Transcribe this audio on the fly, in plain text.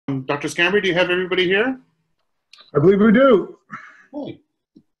Dr. Scambray, do you have everybody here? I believe we do. Hey.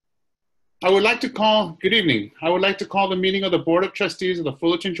 Good evening. I would like to call the meeting of the Board of Trustees of the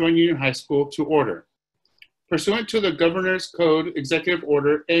Fullerton Joint Union High School to order. Pursuant to the Governor's Code Executive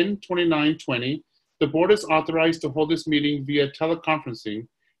Order N2920, the board is authorized to hold this meeting via teleconferencing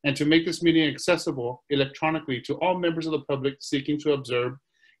and to make this meeting accessible electronically to all members of the public seeking to observe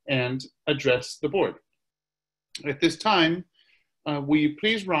and address the board. At this time, will you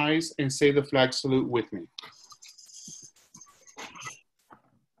please rise and say the flag salute with me?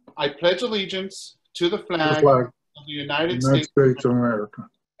 I pledge allegiance to the flag of the United States of America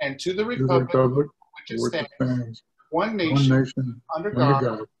and to the republic which stands one nation under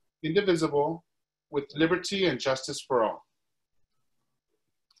God, indivisible, with liberty and justice for all.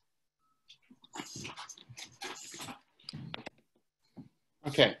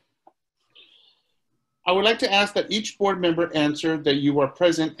 Okay. I would like to ask that each board member answer that you are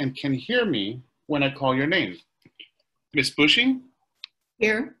present and can hear me when I call your name. Ms. Bushing?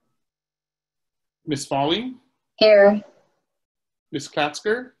 Here. Ms. Foley? Here. Ms.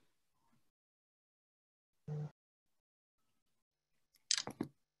 Klatzker?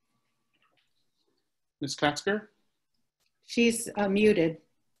 Ms. Klatzker? She's muted.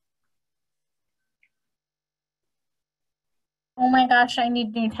 Oh my gosh, I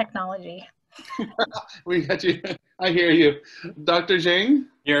need new technology. We got you. I hear you. Dr. Zhang?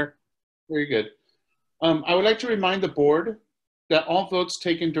 Here. Very good. I would like to remind the board that all votes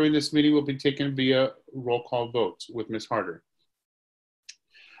taken during this meeting will be taken via roll call votes with Ms. Harder.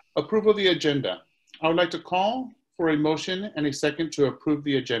 Approval of the agenda. I would like to call for a motion and a second to approve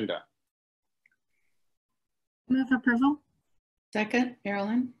the agenda. Move approval. Second,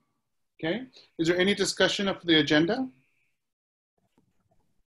 Marilyn. Okay. Is there any discussion of the agenda?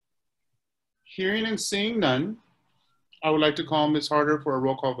 Hearing and seeing none, I would like to call Ms. Harder for a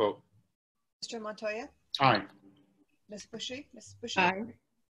roll call vote. Mr. Montoya? Aye. Ms. Bushy? Ms. Bushy? Aye.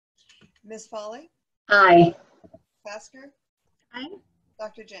 Ms. Foley? Aye. Tasker? Aye.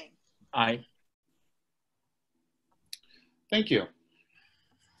 Dr. Jane? Aye. Thank you.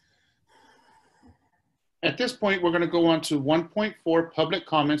 At this point, we're going to go on to 1.4 public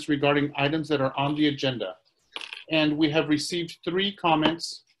comments regarding items that are on the agenda. And we have received 3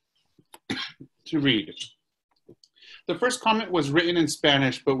 comments to read. The first comment was written in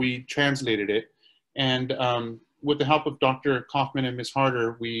Spanish, but we translated it. And with the help of Dr. Kaufman and Ms.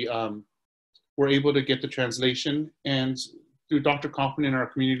 Harder, we were able to get the translation. And through Dr. Kaufman and our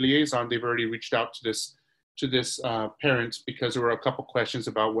community liaison, they've already reached out to this parent because there were a couple questions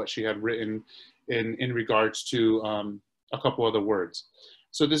about what she had written in regards to a couple other words.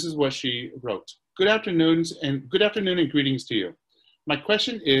 So this is what she wrote. Good afternoon and greetings to you. My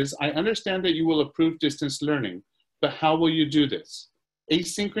question is, I understand that you will approve distance learning, but how will you do this?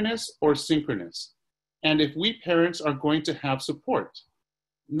 Asynchronous or synchronous? And if we parents are going to have support?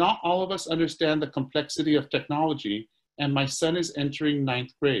 Not all of us understand the complexity of technology, and my son is entering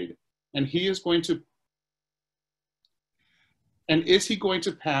 9th grade, and is he going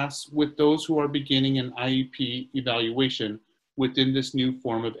to pass with those who are beginning an IEP evaluation within this new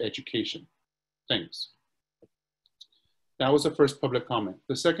form of education? Thanks. That was the first public comment.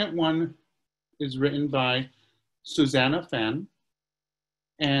 The second one is written by Susanna Fan,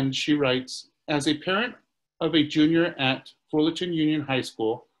 and she writes, as a parent of a junior at Fullerton Union High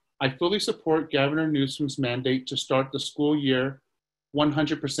School, I fully support Governor Newsom's mandate to start the school year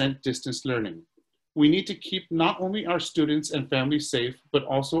 100% distance learning. We need to keep not only our students and families safe, but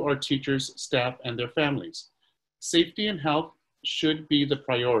also our teachers, staff, and their families. Safety and health should be the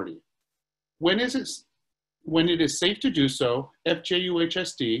priority. When it is safe to do so,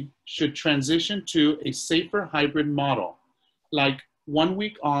 FJUHSD should transition to a safer hybrid model, like 1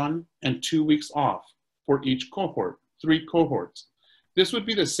 week on and 2 weeks off for each cohort, 3 cohorts. This would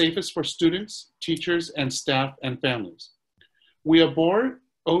be the safest for students, teachers, and staff and families. We abhor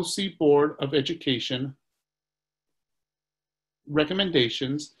OC Board of Education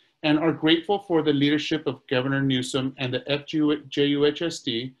recommendations and are grateful for the leadership of Governor Newsom and the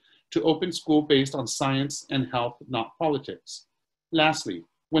FJUHSD to open school based on science and health, not politics. Lastly,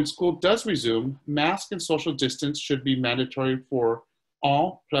 when school does resume, mask and social distance should be mandatory for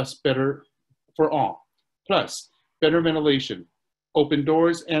all, plus better ventilation, open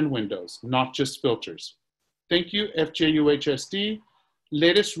doors and windows, not just filters. Thank you, FJUHSD.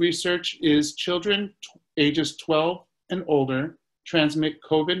 Latest research is children ages 12 and older transmit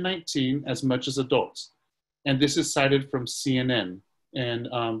COVID-19 as much as adults. And this is cited from CNN. And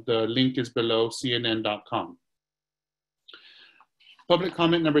the link is below, cnn.com. Public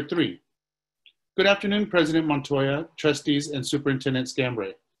comment number 3. Good afternoon, President Montoya, trustees, and Superintendent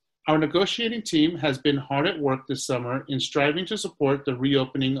Scambray. Our negotiating team has been hard at work this summer in striving to support the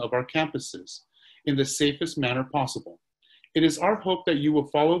reopening of our campuses in the safest manner possible. It is our hope that you will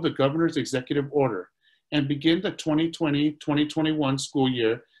follow the governor's executive order and begin the 2020-2021 school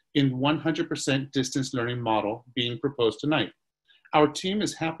year in 100% distance learning model being proposed tonight. Our team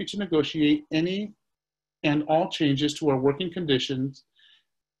is happy to negotiate any and all changes to our working conditions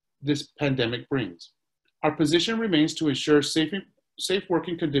this pandemic brings. Our position remains to ensure safe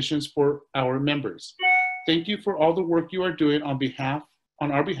working conditions for our members. Thank you for all the work you are doing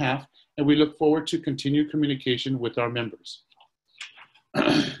on our behalf, and we look forward to continued communication with our members.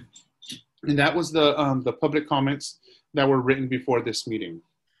 And that was the public comments that were written before this meeting.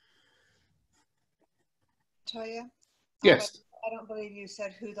 Toya? Yes. I don't believe you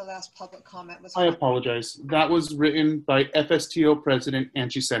said who the last public comment was. I apologize. That was written by FSTO President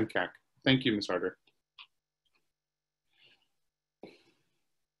Angie Senkak. Thank you, Ms. Harder.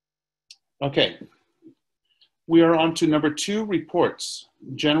 Okay. We are on to number 2, reports.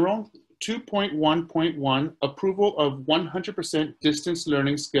 General 2.1.1, approval of 100% distance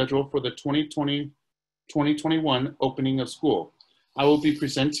learning schedule for the 2020-2021 opening of school. I will be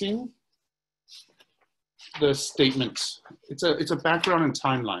presenting the statements. It's a background and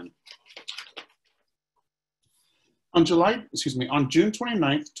timeline. On June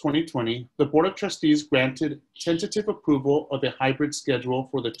 29th, 2020, the Board of Trustees granted tentative approval of a hybrid schedule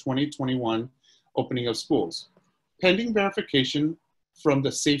for the 2021 opening of schools. Pending verification from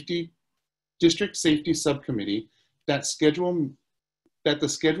the District Safety Subcommittee that the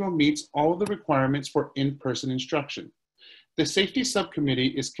schedule meets all of the requirements for in-person instruction. The Safety Subcommittee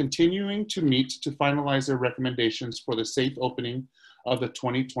is continuing to meet to finalize their recommendations for the safe opening of the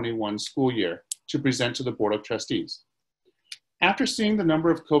 2021 school year to present to the Board of Trustees. After seeing the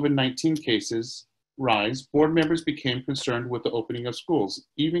number of COVID-19 cases rise, board members became concerned with the opening of schools,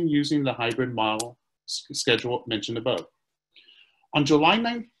 even using the hybrid model schedule mentioned above. On July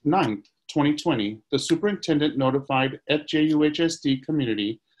 9th, 2020, the superintendent notified FJUHSD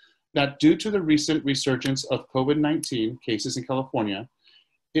community that due to the recent resurgence of COVID-19 cases in California,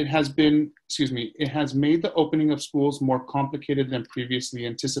 it has made the opening of schools more complicated than previously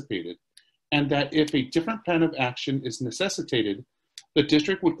anticipated, and that if a different plan of action is necessitated, the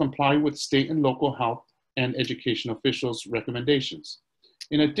district would comply with state and local health and education officials' recommendations.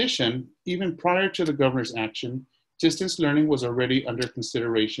 In addition, even prior to the governor's action, distance learning was already under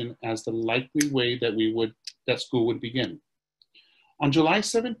consideration as the likely way that school would begin. On July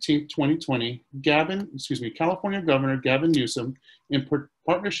 17, 2020, California Governor Gavin Newsom, in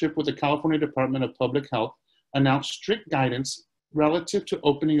partnership with the California Department of Public Health, announced strict guidance relative to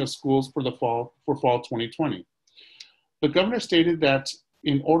opening of schools for fall 2020. The governor stated that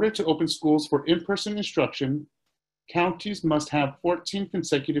in order to open schools for in-person instruction, counties must have 14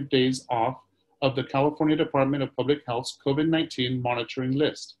 consecutive days off of the California Department of Public Health's COVID-19 monitoring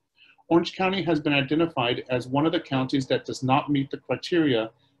list. Orange County has been identified as one of the counties that does not meet the criteria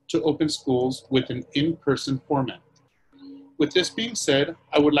to open schools with an in-person format. With this being said,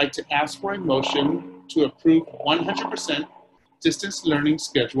 I would like to ask for a motion to approve 100% distance learning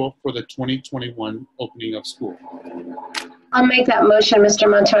schedule for the 2021 opening of school. I'll make that motion,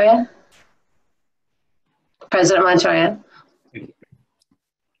 Mr. Montoya. President Montoya.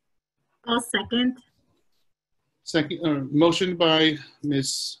 I'll second. Motion by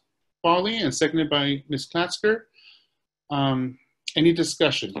Ms. Foley and seconded by Ms. Klatzker. Any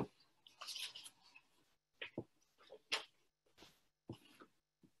discussion?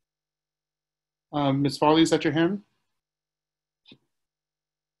 Ms. Foley, is that your hand?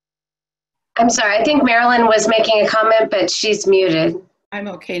 I'm sorry, I think Marilyn was making a comment, but she's muted. I'm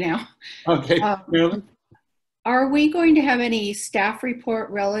okay now. Okay, Marilyn? Are we going to have any staff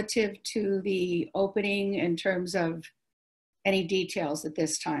report relative to the opening in terms of any details at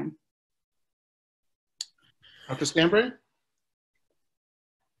this time? Dr. Stanbury?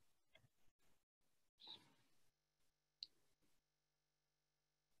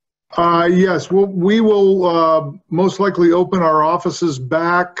 Yes, we will most likely open our offices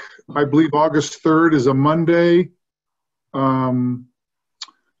back. I believe August 3rd is a Monday.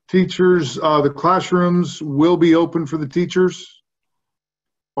 Teachers, the classrooms will be open for the teachers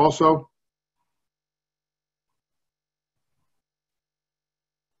also.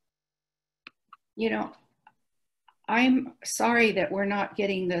 You know, I'm sorry that we're not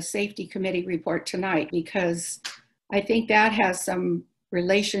getting the safety committee report tonight, because I think that has some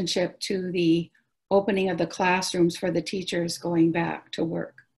relationship to the opening of the classrooms for the teachers going back to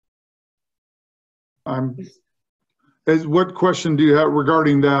work. What question do you have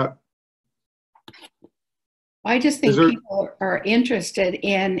regarding that? I just Is think there- people are interested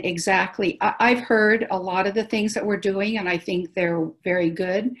in exactly, I've heard a lot of the things that we're doing, and I think they're very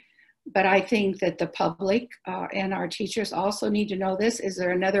good. But I think that the public and our teachers also need to know this. Is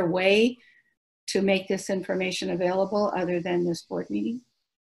there another way to make this information available other than this board meeting?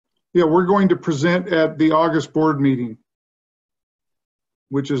 Yeah, we're going to present at the August board meeting,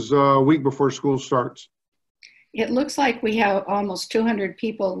 which is a week before school starts. It looks like we have almost 200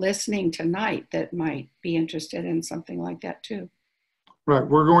 people listening tonight that might be interested in something like that too. Right,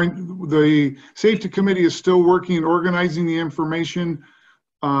 the safety committee is still working and organizing the information.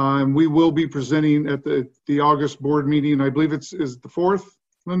 And we will be presenting at the August board meeting. I believe is the 4th,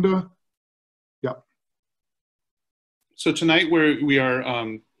 Linda? Yeah. So tonight we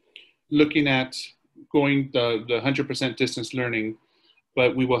are looking at going the 100% distance learning,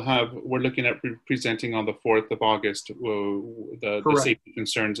 but we're looking at presenting on the 4th of August the safety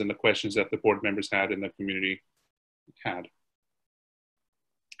concerns and the questions that the board members had and the community had.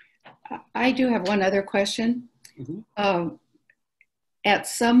 I do have one other question. Mm-hmm. At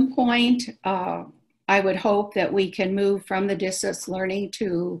some point, I would hope that we can move from the distance learning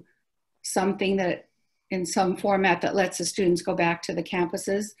to something that in some format that lets the students go back to the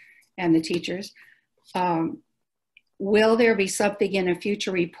campuses and the teachers. Will there be something in a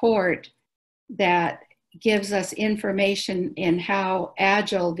future report that gives us information in how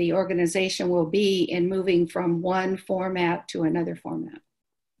agile the organization will be in moving from one format to another format?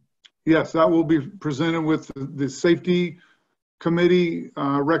 Yes, that will be presented with the safety committee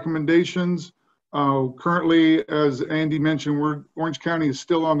recommendations. Currently, as Andy mentioned, Orange County is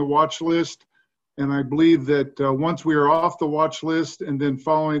still on the watch list. And I believe that once we are off the watch list and then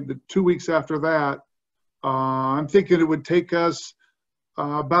following the 2 weeks after that, I'm thinking it would take us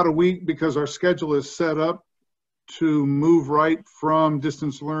about a week because our schedule is set up to move right from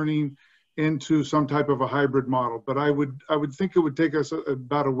distance learning into some type of a hybrid model. But I would think it would take us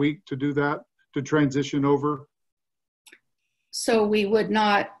about a week to do that, to transition over. So we would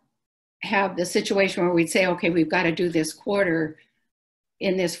not have the situation where we'd say, okay, we've got to do this quarter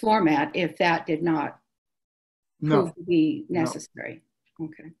in this format if that did not prove to be necessary. No.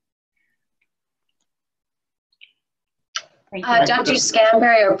 Okay. Thank you. Dr.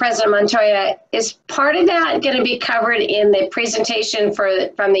 Scamberry or President Montoya, is part of that going to be covered in the presentation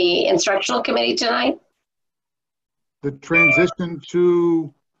from the instructional committee tonight? The transition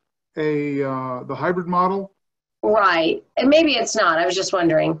to the hybrid model? Right. And maybe it's not. I was just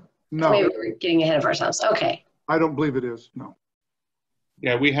wondering. No. Maybe we're getting ahead of ourselves. Okay. I don't believe it is. No.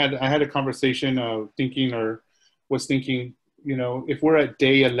 Yeah, I had a conversation of thinking, you know, if we're at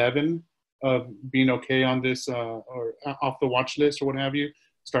day 11 of being okay on this or off the watch list or what have you,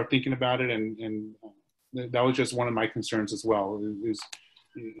 start thinking about it. And that was just one of my concerns as well,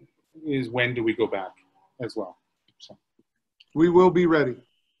 is when do we go back as well? So. We will be ready.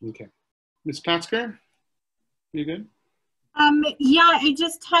 Okay. Ms. Platzker, you good? Yeah, I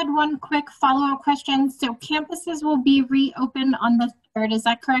just had one quick follow-up question. So campuses will be reopened on the 3rd. Is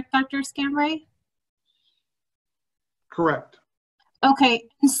that correct, Dr. Scamberry? Correct. Okay,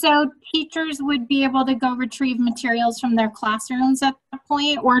 and so teachers would be able to go retrieve materials from their classrooms at that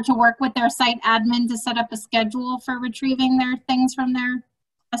point, or to work with their site admin to set up a schedule for retrieving their things from their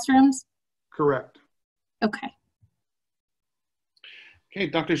classrooms? Correct. Okay. Okay,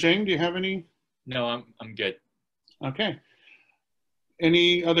 Dr. Zhang, do you have any? No, I'm good. Okay.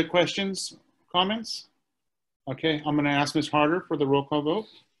 Any other questions, comments? Okay, I'm going to ask Ms. Harder for the roll call vote.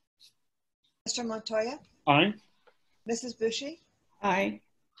 Mr. Montoya, Aye. Mrs. Bushey, Aye.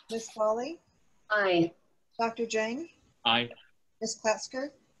 Ms. Foley, Aye. Dr. Jang, Aye. Ms. Klatzker.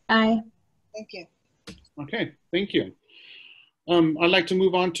 Aye. Thank you. Okay, thank you. I'd like to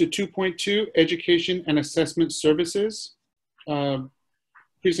move on to 2.2, Education and Assessment Services.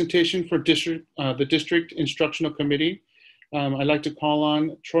 Presentation for the District Instructional Committee. I'd like to call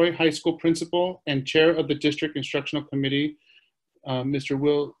on Troy High School Principal and Chair of the District Instructional Committee, Mr.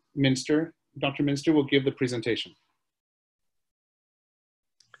 Will Minster. Dr. Minster will give the presentation.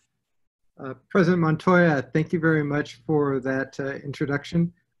 President Montoya, thank you very much for that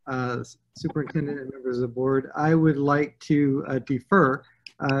introduction. Superintendent and members of the board, I would like to defer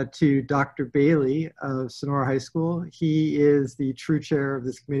to Dr. Bailey of Sonora High School. He is the true chair of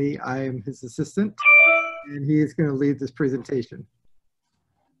this committee. I am his assistant, and he is going to lead this presentation.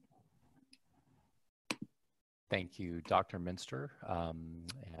 Thank you, Dr. Minster,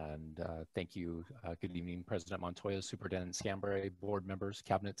 and thank you. Good evening, President Montoya, Superintendent Scamberry, board members,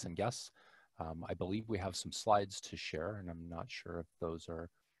 cabinets, and guests. I believe we have some slides to share, and I'm not sure if those are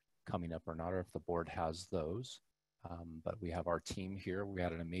coming up or not, or if the board has those. But we have our team here. We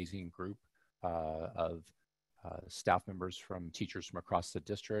had an amazing group of staff members from teachers from across the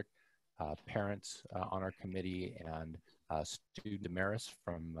district, parents on our committee, and student Damaris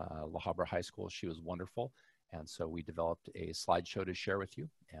from La Habra High School. She was wonderful. And so we developed a slideshow to share with you.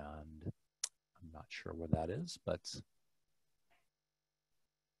 And I'm not sure where that is, but.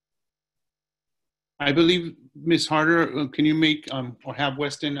 I believe, Ms. Harder, can you make, or have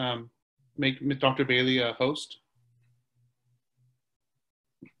Weston make Dr. Bailey a host?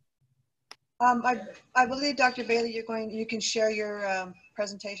 I believe, Dr. Bailey, you can share your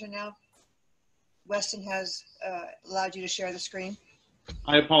presentation now. Weston has allowed you to share the screen.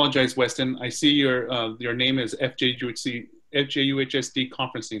 I apologize, Weston. I see your name is FJUHSD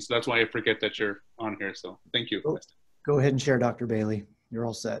conferencing, so that's why I forget that you're on here. So thank you, Weston. Go ahead and share, Dr. Bailey. You're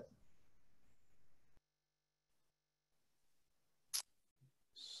all set.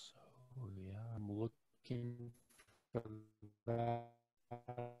 So yeah, I'm looking for that.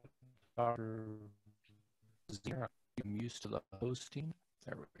 Dr. Zira, I'm used to the hosting.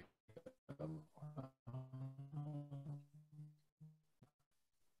 There we go.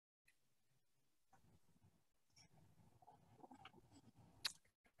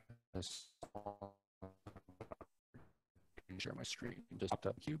 Share my screen. Just popped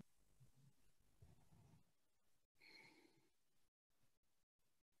up cube.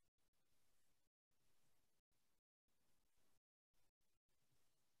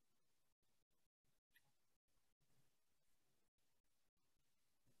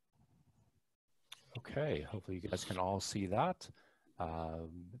 Okay, hopefully you guys can all see that.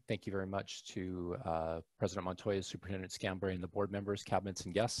 Thank you very much to President Montoya, Superintendent Scambray, and the board members, cabinets,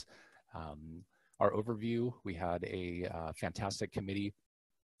 and guests. Our overview, we had a fantastic committee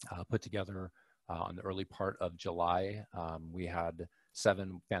put together on the early part of July. We had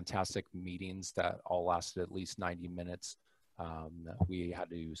 7 fantastic meetings that all lasted at least 90 minutes. We had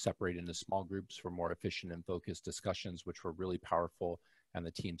to separate into small groups for more efficient and focused discussions, which were really powerful, and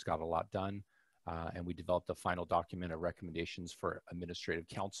the teams got a lot done. And we developed a final document of recommendations for administrative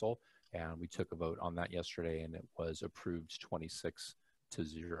council, and we took a vote on that yesterday, and it was approved 26-0.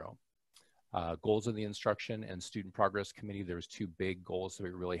 Goals of the instruction and student progress committee, there was 2 big goals that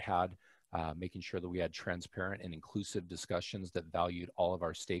we really had, making sure that we had transparent and inclusive discussions that valued all of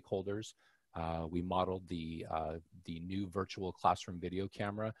our stakeholders. We modeled the new virtual classroom video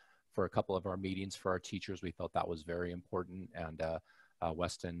camera for a couple of our meetings for our teachers. We felt that was very important, and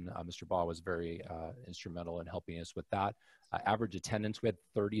Weston, Mr. Baugh was very instrumental in helping us with that. Average attendance, we had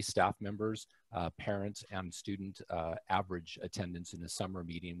 30 staff members, parents, and student average attendance in the summer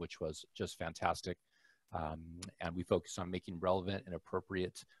meeting, which was just fantastic. And we focused on making relevant and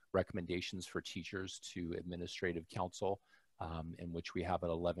appropriate recommendations for teachers to administrative council, in which we have an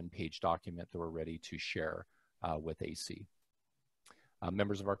 11-page document that we're ready to share with AC.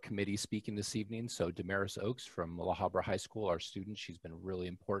 Members of our committee speaking this evening. So Damaris Oakes from La Habra High School, our student, she's been really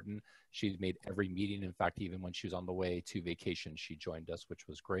important. She's made every meeting. In fact, even when she was on the way to vacation, she joined us, which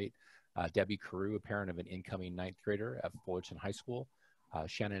was great. Debbie Carew, a parent of an incoming 9th grader at Fullerton High School.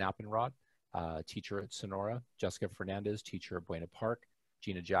 Shannon Appenrod, teacher at Sonora. Jessica Fernandez, teacher at Buena Park.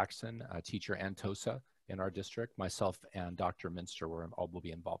 Gina Jackson, teacher and TOSA in our district. Myself and Dr. Minster will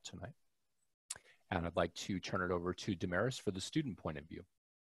be involved tonight. And I'd like to turn it over to Damaris for the student point of view.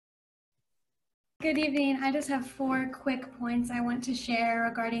 Good evening. I just have 4 quick points I want to share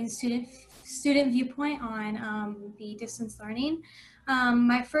regarding student viewpoint on the distance learning.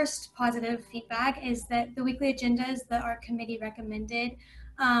 My first positive feedback is that the weekly agendas that our committee recommended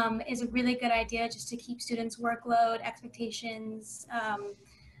is a really good idea just to keep students' workload, expectations,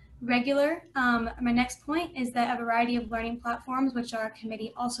 regular. My next point is that a variety of learning platforms, which our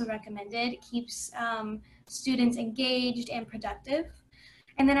committee also recommended, keeps students engaged and productive.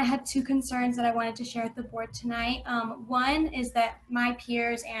 And then I had 2 concerns that I wanted to share with the board tonight. One is that my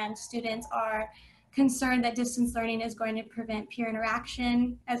peers and students are concerned that distance learning is going to prevent peer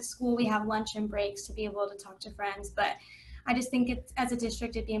interaction. At school, we have lunch and breaks to be able to talk to friends, but I just think as a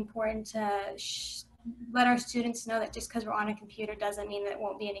district, it'd be important to let our students know that just because we're on a computer doesn't mean that it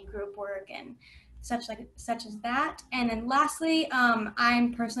won't be any group work and such as that. And then lastly,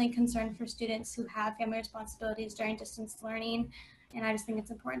 I'm personally concerned for students who have family responsibilities during distance learning, and I just think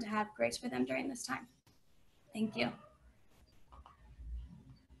it's important to have grace for them during this time. Thank you.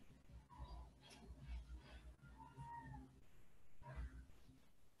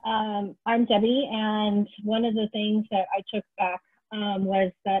 I'm Debbie, and one of the things that I took back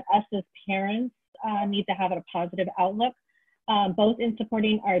was that us as parents need to have a positive outlook, both in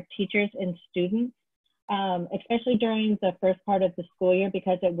supporting our teachers and students, especially during the first part of the school year,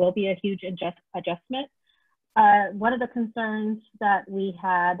 because it will be a huge adjustment. One of the concerns that we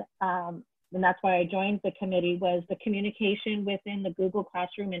had and that's why I joined the committee, was the communication within the Google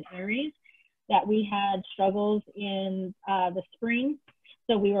Classroom and Aries, that we had struggles in the spring.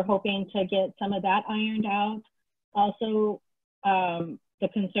 So we were hoping to get some of that ironed out. Also, the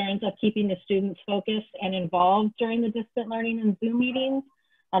concerns of keeping the students focused and involved during the distant learning and Zoom meetings,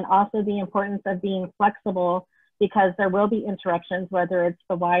 and also the importance of being flexible, because there will be interruptions, whether it's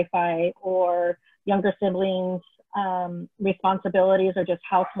the Wi-Fi or younger siblings' responsibilities or just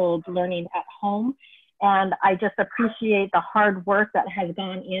household learning at home. And I just appreciate the hard work that has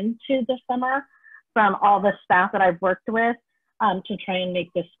gone into the summer from all the staff that I've worked with to try and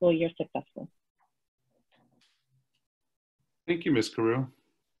make this school year successful. Thank you, Ms. Carew.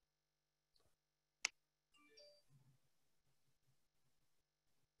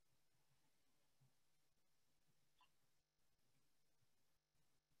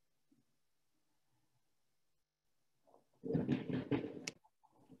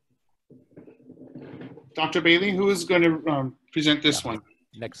 Dr. Bailey, who is going to present this one?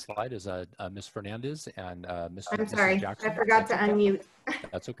 Next slide is Ms. Fernandez and Mrs. I'm sorry, Jackson. I forgot to unmute.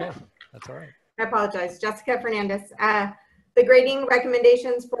 That's okay. That's all right. I apologize. Jessica Fernandez. The grading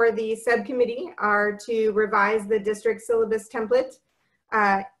recommendations for the subcommittee are to revise the district syllabus template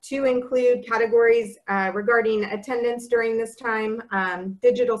to include categories regarding attendance during this time,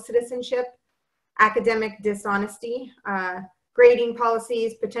 digital citizenship, academic dishonesty, grading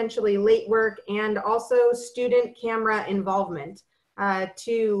policies, potentially late work, and also student camera involvement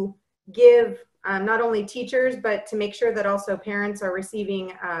to give not only teachers, but to make sure that also parents are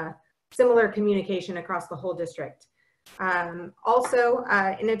receiving similar communication across the whole district. Also,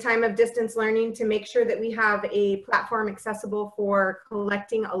 in a time of distance learning, to make sure that we have a platform accessible for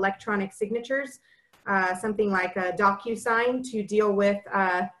collecting electronic signatures, something like a DocuSign, to deal with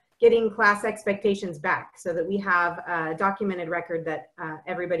getting class expectations back, so that we have a documented record that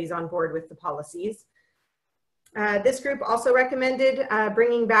everybody's on board with the policies. This group also recommended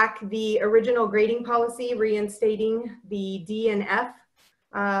bringing back the original grading policy, reinstating the D and F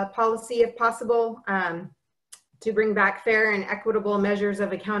policy if possible, to bring back fair and equitable measures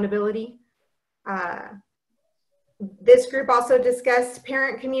of accountability. This group also discussed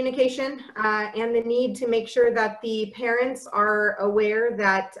parent communication and the need to make sure that the parents are aware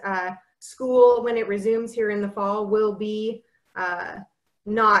that school, when it resumes here in the fall, will be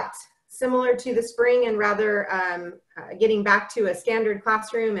not similar to the spring, and rather getting back to a standard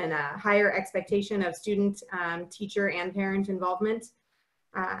classroom and a higher expectation of student, teacher, and parent involvement.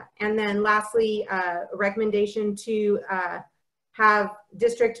 And then lastly, a recommendation to have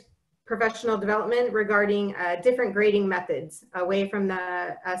district professional development regarding different grading methods, away from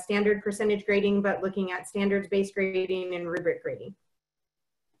the standard percentage grading, but looking at standards-based grading and rubric grading.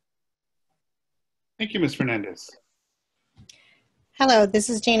 Thank you, Ms. Fernandez. Hello, this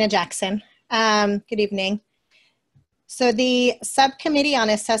is Jana Jackson. Good evening. So the subcommittee on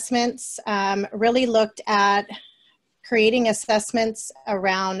assessments really looked at creating assessments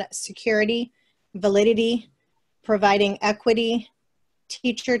around security, validity, providing equity,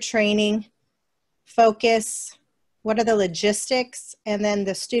 teacher training, focus, what are the logistics, and then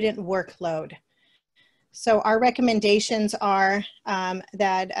the student workload. So our recommendations are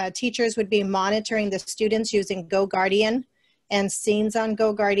that teachers would be monitoring the students using GoGuardian and scenes on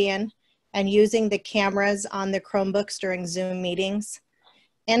GoGuardian, and using the cameras on the Chromebooks during Zoom meetings.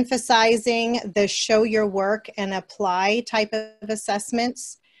 Emphasizing the show your work and apply type of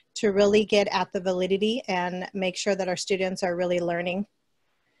assessments to really get at the validity and make sure that our students are really learning.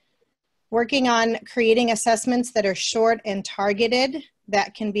 Working on creating assessments that are short and targeted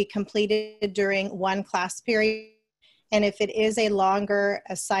that can be completed during one class period. And if it is a longer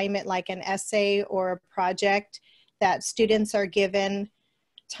assignment like an essay or a project, that students are given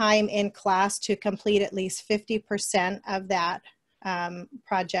time in class to complete at least 50% of that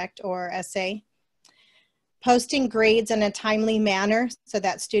project or essay. Posting grades in a timely manner so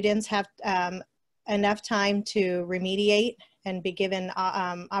that students have enough time to remediate and be given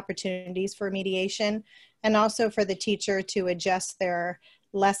opportunities for remediation, and also for the teacher to adjust their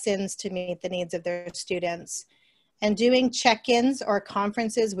lessons to meet the needs of their students. And doing check-ins or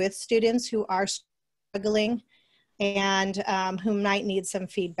conferences with students who are struggling and who might need some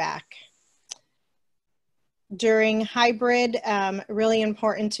feedback. During hybrid, really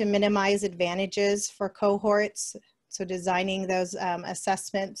important to minimize advantages for cohorts. So designing those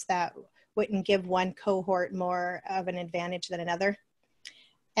assessments that wouldn't give one cohort more of an advantage than another.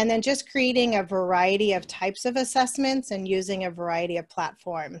 And then just creating a variety of types of assessments and using a variety of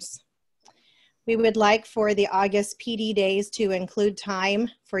platforms. We would like for the August PD days to include time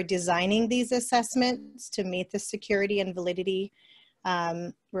for designing these assessments to meet the security and validity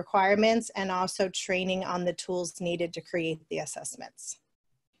requirements and also training on the tools needed to create the assessments.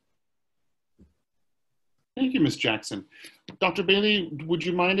 Thank you, Ms. Jackson. Dr. Bailey, would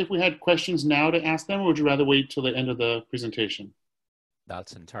you mind if we had questions now to ask them, or would you rather wait till the end of the presentation?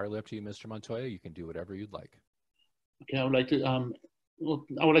 That's entirely up to you, Mr. Montoya. You can do whatever you'd like. Okay, I would like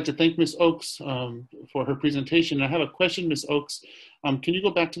to thank Ms. Oakes for her presentation. I have a question, Ms. Oakes. Can you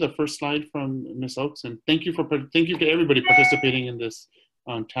go back to the first slide from Ms. Oakes? And thank you to everybody participating in this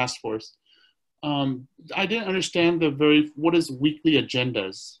task force. I didn't understand what is weekly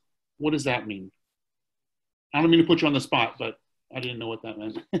agendas? What does that mean? I don't mean to put you on the spot, but I didn't know what that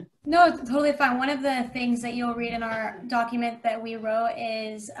meant. No, totally fine. One of the things that you'll read in our document that we wrote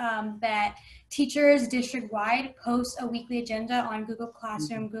is that teachers district-wide post a weekly agenda on Google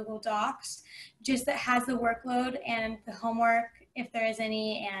Classroom, Google Docs, just that has the workload and the homework, if there is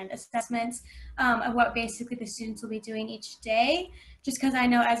any, and assessments of what basically the students will be doing each day. Just because I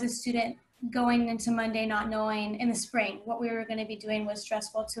know as a student going into Monday not knowing in the spring what we were going to be doing was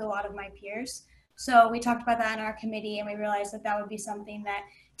stressful to a lot of my peers. So we talked about that in our committee, and we realized that that would be something that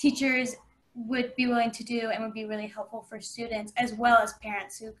teachers would be willing to do and would be really helpful for students as well as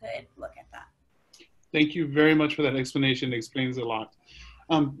parents who could look at that. Thank you very much for that explanation. It explains a lot.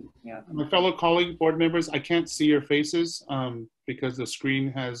 My fellow colleague board members, I can't see your faces because the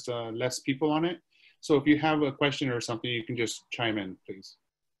screen has less people on it. So if you have a question or something, you can just chime in, please.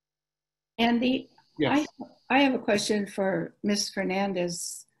 Andy, yes. I have a question for Ms.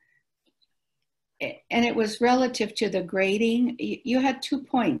 Fernandez. And it was relative to the grading. You had 2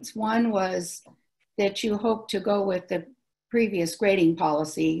 points. One was that you hope to go with the previous grading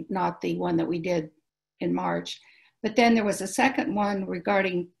policy, not the one that we did in March. But then there was a second one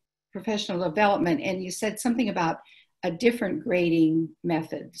regarding professional development, and you said something about a different grading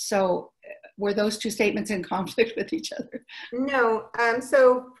method. So were those two statements in conflict with each other? No.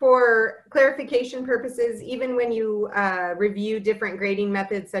 So for clarification purposes, even when you review different grading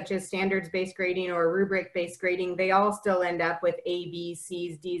methods such as standards-based grading or rubric-based grading, they all still end up with A, B,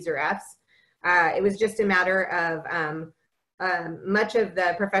 C's, D's, or F's. It was just a matter of much of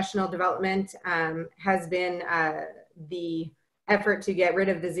the professional development has been the effort to get rid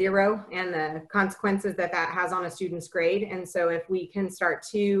of the zero and the consequences that that has on a student's grade. And so if we can start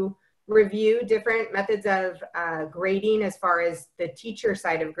to review different methods of grading as far as the teacher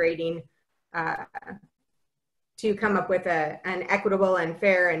side of grading to come up with an equitable and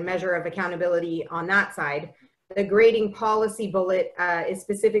fair and measure of accountability on that side. The grading policy bullet is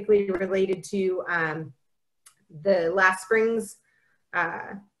specifically related to the last spring's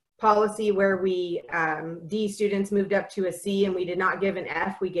policy where we, D students moved up to a C and we did not give an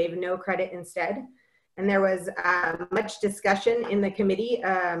F, we gave no credit instead. And there was much discussion in the committee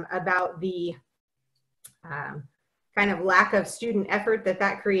about the kind of lack of student effort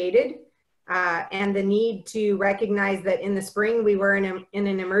that created and the need to recognize that in the spring we were in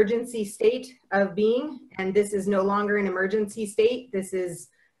an emergency state of being, and this is no longer an emergency state. This is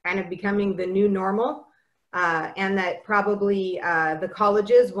kind of becoming the new normal. And that probably the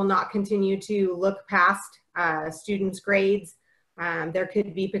colleges will not continue to look past students' grades. There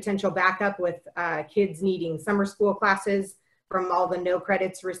could be potential backup with kids needing summer school classes from all the no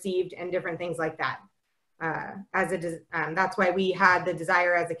credits received and different things like that. That's why we had the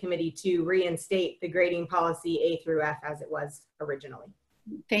desire as a committee to reinstate the grading policy A through F as it was originally.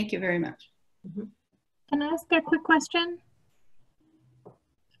 Thank you very much. Mm-hmm. Can I ask a quick question?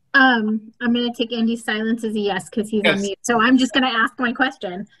 I'm going to take Andy's silence as a yes because he's on mute. So I'm just going to ask my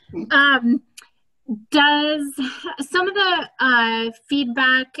question. Does some of the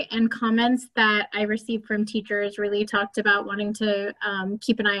feedback and comments that I received from teachers really talked about wanting to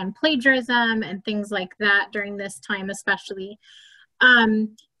keep an eye on plagiarism and things like that during this time especially?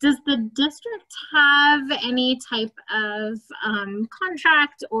 Does the district have any type of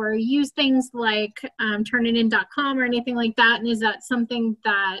contract or use things like turnitin.com or anything like that? And is that something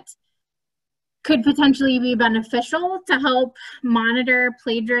that could potentially be beneficial to help monitor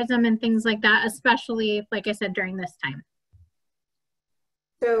plagiarism and things like that, especially, like I said, during this time?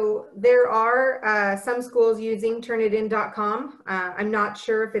 So there are some schools using turnitin.com. I'm not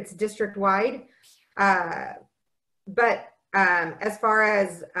sure if it's district-wide, but as far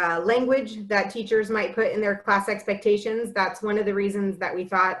as language that teachers might put in their class expectations, that's one of the reasons that we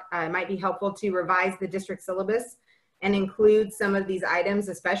thought it might be helpful to revise the district syllabus and include some of these items,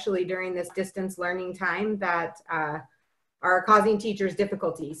 especially during this distance learning time that are causing teachers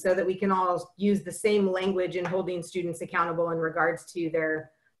difficulty, so that we can all use the same language in holding students accountable in regards to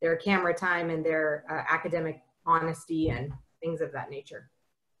their camera time and their academic honesty and things of that nature.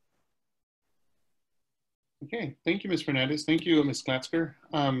 Okay, thank you, Ms. Fernandez. Thank you, Ms. Klatsker.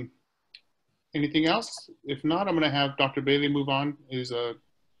 Anything else? If not, I'm going to have Dr. Bailey move on his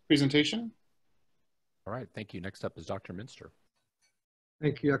presentation. All right, thank you. Next up is Dr. Minster.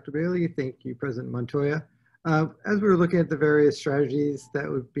 Thank you, Dr. Bailey. Thank you, President Montoya. As we were looking at the various strategies that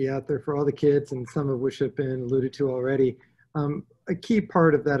would be out there for all the kids, and some of which have been alluded to already, a key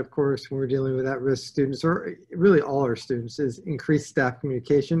part of that, of course, when we're dealing with at-risk students, or really all our students, is increased staff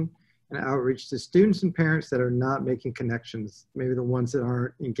communication and outreach to students and parents that are not making connections, maybe the ones that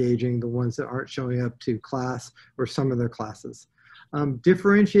aren't engaging, the ones that aren't showing up to class or some of their classes.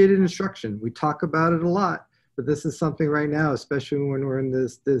 Differentiated instruction, we talk about it a lot, but this is something right now, especially when we're in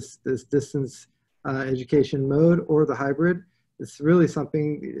this distance education mode or the hybrid. It's really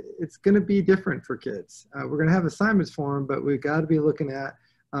something, it's going to be different for kids. We're going to have assignments for them, but we've got to be looking at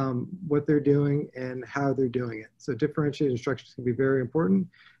what they're doing and how they're doing it. So differentiated instruction is going to be very important.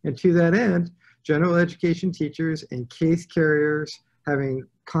 And to that end, general education teachers and case carriers having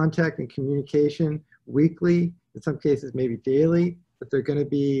contact and communication weekly, in some cases maybe daily, but they're going to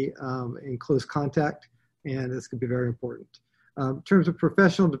be in close contact, and this could be very important. In terms of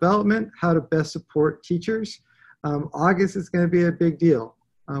professional development, how to best support teachers, August is going to be a big deal.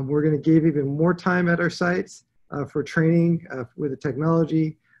 We're going to give even more time at our sites for training with the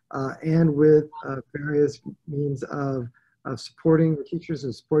technology and with various means of supporting the teachers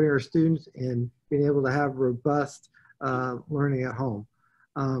and supporting our students and being able to have robust learning at home.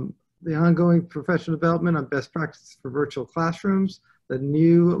 The ongoing professional development on best practices for virtual classrooms, the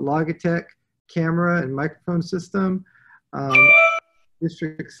new Logitech camera and microphone system,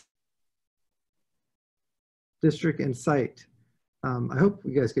 district and site. I hope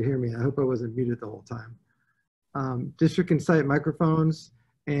you guys could hear me. I hope I wasn't muted the whole time. District and site microphones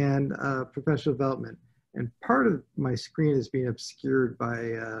and professional development. And part of my screen is being obscured by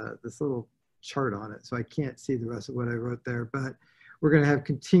this little chart on it, so I can't see the rest of what I wrote there. But we're going to have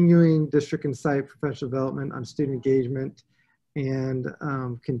continuing district and site professional development on student engagement and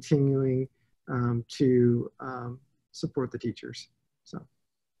continuing to support the teachers. So.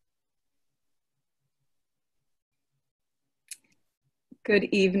 Good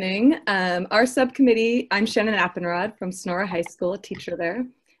evening. Our subcommittee, I'm Shannon Appenrod from Sonora High School, a teacher there.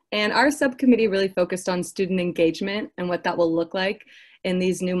 And our subcommittee really focused on student engagement and what that will look like in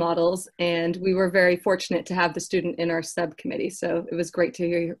these new models. And we were very fortunate to have the student in our subcommittee. So it was great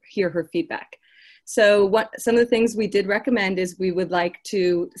to hear her feedback. So some of the things we did recommend is we would like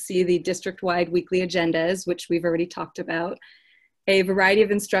to see the district-wide weekly agendas, which we've already talked about, a variety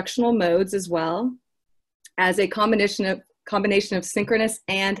of instructional modes as well, as a combination of synchronous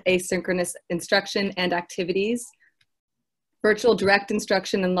and asynchronous instruction and activities, virtual direct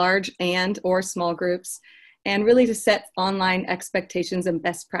instruction in large and or small groups, and really to set online expectations and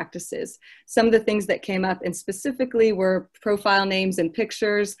best practices. Some of the things that came up and specifically were profile names and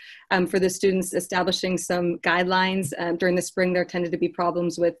pictures for the students, establishing some guidelines. During the spring, there tended to be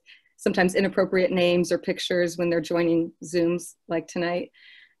problems with sometimes inappropriate names or pictures when they're joining Zooms like tonight.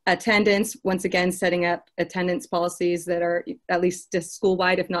 Attendance, once again, setting up attendance policies that are at least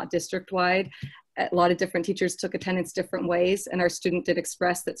school-wide, if not district-wide. A lot of different teachers took attendance different ways, and our student did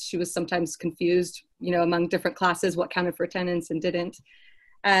express that she was sometimes confused, you know, among different classes, what counted for attendance and didn't.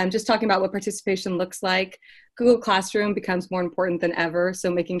 Just talking about what participation looks like. Google Classroom becomes more important than ever, so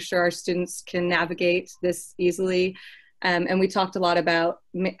making sure our students can navigate this easily. And we talked a lot about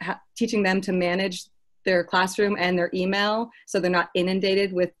teaching them to manage their classroom and their email, so they're not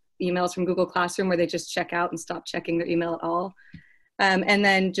inundated with emails from Google Classroom where they just check out and stop checking their email at all. And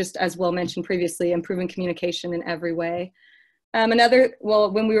then just as Will mentioned previously, improving communication in every way.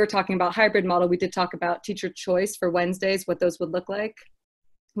 Well, when we were talking about hybrid model, we did talk about teacher choice for Wednesdays, what those would look like.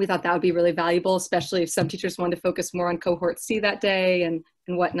 We thought that would be really valuable, especially if some teachers wanted to focus more on cohort C that day and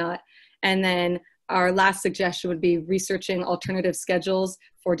whatnot. And then our last suggestion would be researching alternative schedules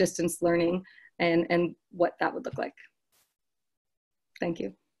for distance learning and what that would look like. Thank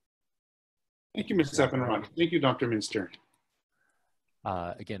you. Thank you, Mrs. Appenrod. Thank you, Dr. Minster.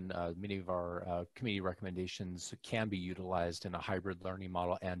 Again, many of our committee recommendations can be utilized in a hybrid learning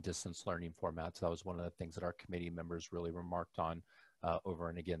model and distance learning format. So that was one of the things that our committee members really remarked on over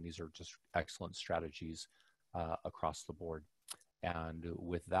and again. These are just excellent strategies across the board. And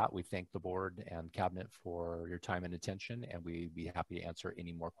with that, we thank the board and cabinet for your time and attention, and we'd be happy to answer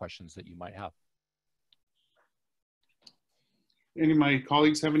any more questions that you might have. Any of my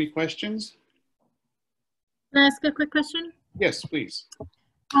colleagues have any questions? Can I ask a quick question? Yes, please.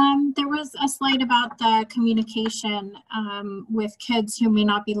 There was a slide about the communication with kids who may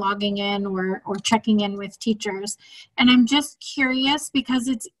not be logging in or checking in with teachers. And I'm just curious because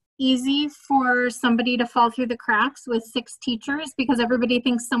it's easy for somebody to fall through the cracks with 6 teachers because everybody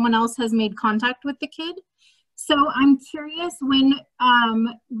thinks someone else has made contact with the kid. So I'm curious, when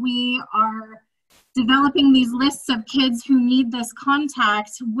we are developing these lists of kids who need this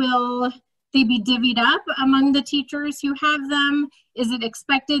contact, will they be divvied up among the teachers who have them? Is it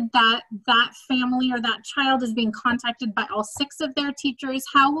expected that that family or that child is being contacted by all 6 of their teachers?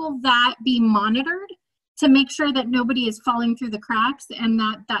 How will that be monitored to make sure that nobody is falling through the cracks and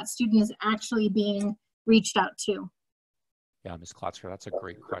that that student is actually being reached out to? Yeah, Ms. Klotzker, that's a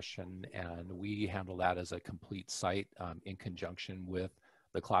great question. And we handle that as a complete site in conjunction with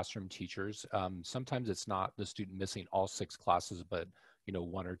the classroom teachers. Sometimes it's not the student missing all 6 classes, but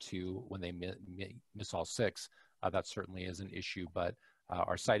 1 or 2 when they miss all 6. That certainly is an issue, but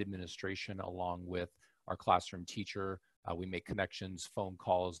our site administration along with our classroom teacher, we make connections, phone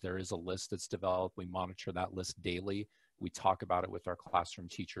calls. There is a list that's developed. We monitor that list daily. We talk about it with our classroom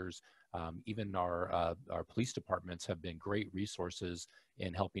teachers. Even our police departments have been great resources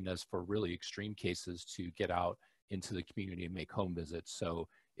in helping us for really extreme cases to get out into the community and make home visits. So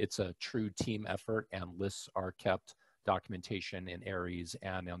it's a true team effort, and lists are kept, documentation in areas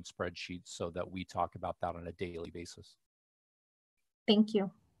and on spreadsheets, so that we talk about that on a daily basis. Thank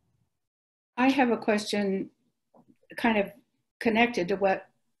you. I have a question kind of connected to what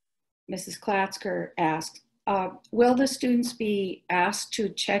Mrs. Klotzker asked. Will the students be asked to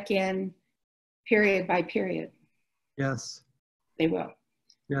check in period by period? Yes. They will.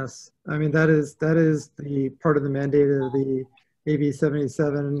 Yes. I mean, that is the part of the mandate of the AB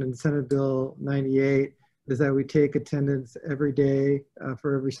 77 and Senate Bill 98, is that we take attendance every day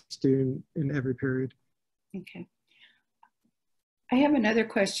for every student in every period. Okay. I have another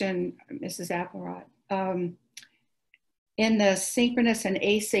question, Mrs. Appelrod. In the synchronous and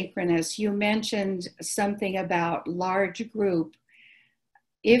asynchronous, you mentioned something about large group.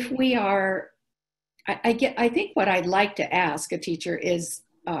 If we are, I think what I'd like to ask a teacher is,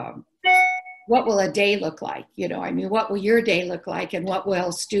 what will a day look like? I mean, what will your day look like, and what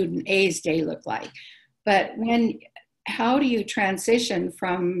will student A's day look like? But how do you transition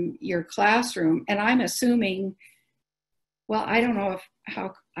from your classroom? And I'm assuming, well, I don't know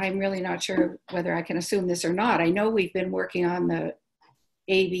I'm really not sure whether I can assume this or not. I know we've been working on the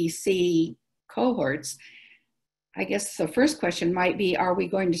ABC cohorts. I guess the first question might be, are we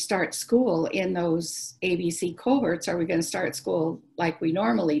going to start school in those ABC cohorts? Are we going to start school like we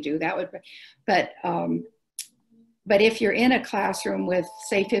normally do? That would be, but if you're in a classroom with,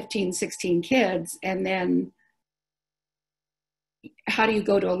 say, 15, 16 kids, and then how do you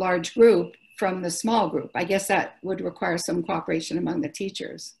go to a large group from the small group? I guess that would require some cooperation among the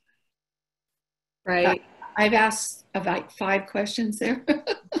teachers. Right. I've asked 5 questions there.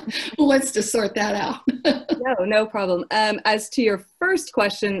 Who wants to sort that out? No problem. As to your first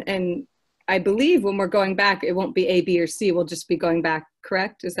question, and I believe when we're going back, it won't be A, B, or C. We'll just be going back,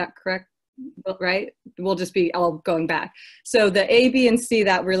 correct? Is that correct? Right? We'll just be all going back. So the A, B, and C,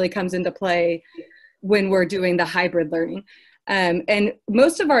 that really comes into play when we're doing the hybrid learning. And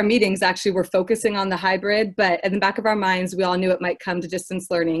most of our meetings actually were focusing on the hybrid, but in the back of our minds, we all knew it might come to distance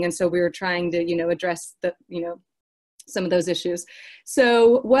learning. And so we were trying to, address the, some of those issues.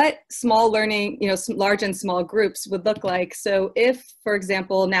 So what small learning, large and small groups would look like. So if, for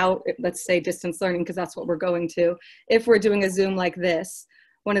example, now let's say distance learning, because that's what we're going to, if we're doing a Zoom like this,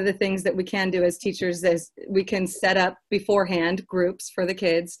 one of the things that we can do as teachers is we can set up beforehand groups for the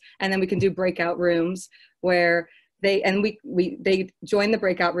kids, and then we can do breakout rooms where they join the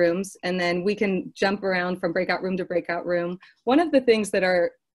breakout rooms, and then we can jump around from breakout room to breakout room. One of the things that our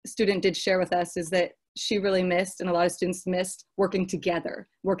student did share with us is that she really missed, and a lot of students missed, working together,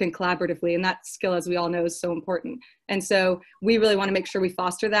 working collaboratively. And that skill, as we all know, is so important. And so we really want to make sure we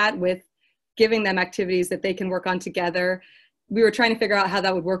foster that with giving them activities that they can work on together. We were trying to figure out how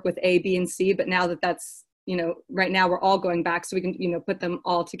that would work with A, B, and C, but now that's, right now we're all going back, so we can, put them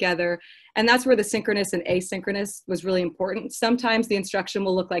all together. And that's where the synchronous and asynchronous was really important. Sometimes the instruction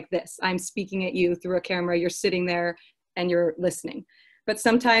will look like this. I'm speaking at you through a camera, you're sitting there and you're listening. But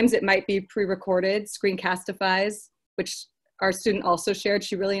sometimes it might be pre-recorded, screencastifies, which our student also shared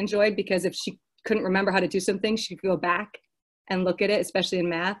she really enjoyed, because if she couldn't remember how to do something, she could go back and look at it, especially in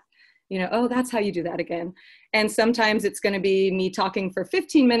math. Oh, that's how you do that again. And sometimes it's going to be me talking for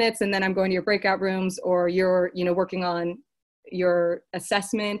 15 minutes and then I'm going to your breakout rooms, or you're, working on your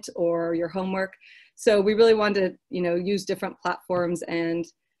assessment or your homework. So we really wanted to, use different platforms, and,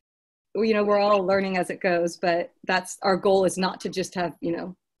 we're all learning as it goes, but that's our goal, is not to just have,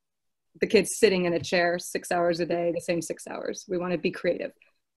 the kids sitting in a chair 6 hours a day, the same 6 hours. We want to be creative.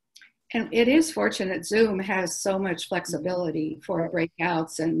 And it is fortunate Zoom has so much flexibility for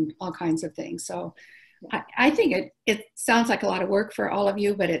breakouts and all kinds of things. So I think it sounds like a lot of work for all of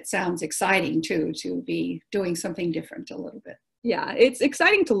you, but it sounds exciting too, to be doing something different a little bit. Yeah, it's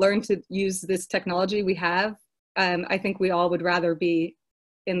exciting to learn to use this technology we have. I think we all would rather be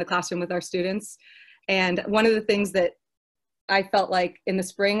in the classroom with our students. And one of the things that I felt like in the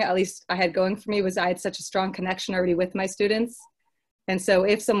spring, at least I had going for me, was I had such a strong connection already with my students. And so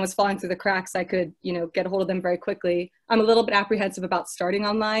if someone was falling through the cracks, I could, get a hold of them very quickly. I'm a little bit apprehensive about starting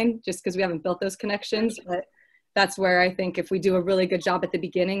online just because we haven't built those connections, but that's where I think if we do a really good job at the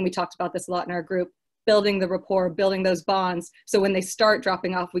beginning, we talked about this a lot in our group, building the rapport, building those bonds. So when they start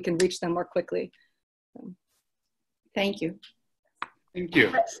dropping off, we can reach them more quickly. So. Thank you. Thank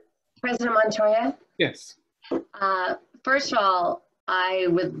you. President Montoya? Yes. First of all, I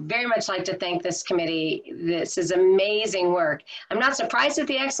would very much like to thank this committee. This is amazing work. I'm not surprised at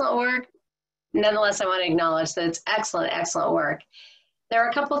the excellent work. Nonetheless, I want to acknowledge that it's excellent, excellent work. There are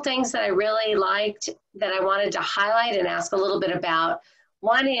a couple things that I really liked that I wanted to highlight and ask a little bit about.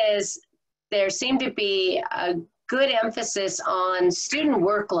 One is there seemed to be a good emphasis on student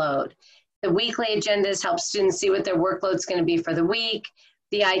workload. The weekly agendas help students see what their workload is going to be for the week.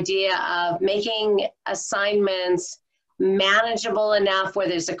 The idea of making assignments manageable enough where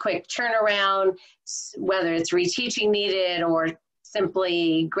there's a quick turnaround, whether it's reteaching needed or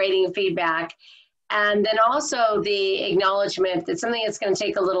simply grading feedback. And then also the acknowledgement that something that's going to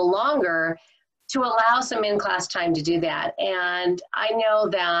take a little longer to allow some in-class time to do that. And I know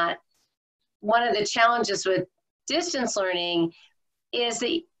that one of the challenges with distance learning is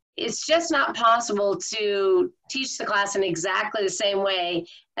that it's just not possible to teach the class in exactly the same way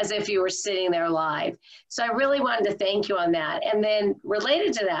as if you were sitting there live. So I really wanted to thank you on that. And then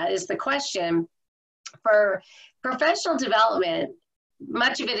related to that is the question for professional development.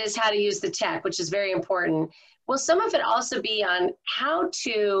 Much of it is how to use the tech, which is very important. Will some of it also be on how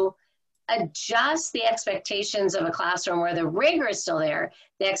to adjust the expectations of a classroom where the rigor is still there,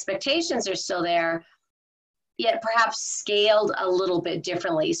 the expectations are still there, yet perhaps scaled a little bit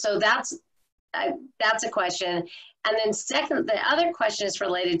differently? So that's a question. And then second, the other question is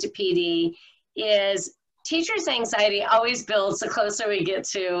related to PD is teachers' anxiety always builds the closer we get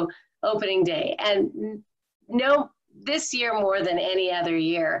to opening day. And this year more than any other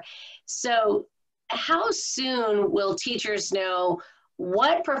year. So how soon will teachers know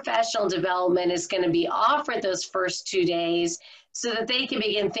what professional development is going to be offered those first 2 days so that they can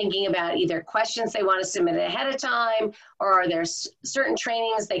begin thinking about either questions they want to submit ahead of time, or are there certain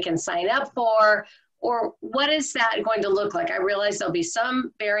trainings they can sign up for, or what is that going to look like? I realize there'll be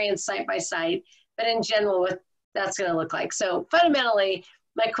some variance site by site, but in general, what that's going to look like. So fundamentally,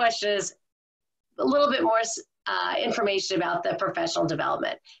 my question is a little bit more information about the professional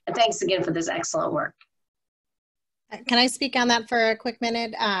development. And thanks again for this excellent work. Can I speak on that for a quick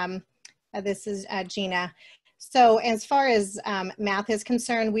minute? This is Gina. So as far as math is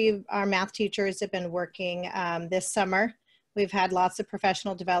concerned, our math teachers have been working this summer. We've had lots of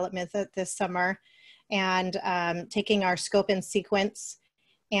professional development this summer, and taking our scope and sequence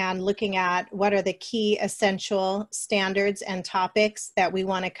and looking at what are the key essential standards and topics that we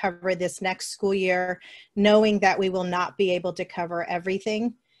want to cover this next school year, knowing that we will not be able to cover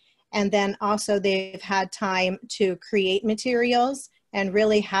everything. And then also they've had time to create materials and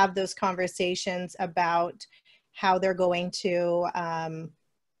really have those conversations about how they're going to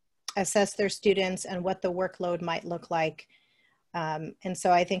assess their students and what the workload might look like. And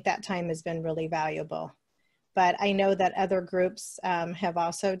so I think that time has been really valuable. But I know that other groups have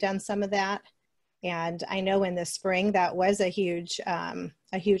also done some of that. And I know in the spring that was a huge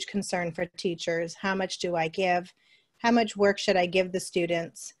concern for teachers. How much do I give? How much work should I give the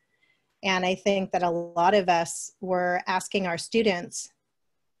students? And I think that a lot of us were asking our students,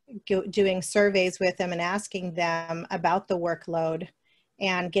 doing surveys with them and asking them about the workload,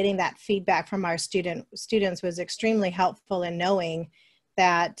 and getting that feedback from our students was extremely helpful in knowing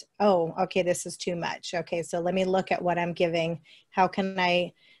that, oh, okay, this is too much. Okay, so let me look at what I'm giving. How can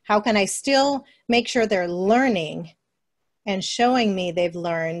I still make sure they're learning and showing me they've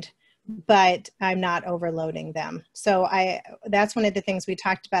learned, but I'm not overloading them? So that's one of the things we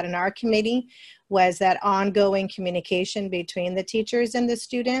talked about in our committee, was that ongoing communication between the teachers and the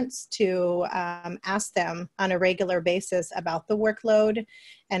students to ask them on a regular basis about the workload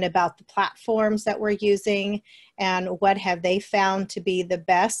and about the platforms that we're using and what have they found to be the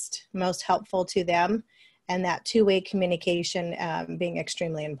best, most helpful to them, and that two-way communication being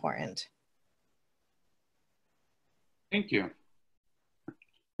extremely important. Thank you.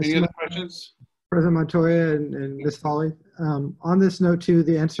 Any other questions? President Montoya and Ms. Foley, on this note too,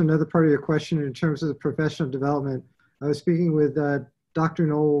 to answer another part of your question in terms of the professional development, I was speaking with Dr.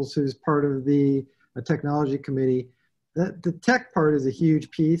 Knowles, who's part of the technology committee. The tech part is a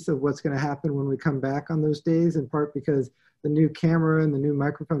huge piece of what's going to happen when we come back on those days, in part because the new camera and the new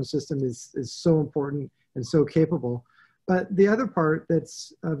microphone system is so important and so capable. But the other part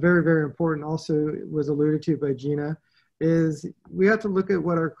that's very, very important also was alluded to by Gina is we have to look at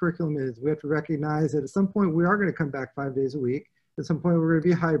what our curriculum is. We have to recognize that at some point we are going to come back 5 days a week. At some point we're going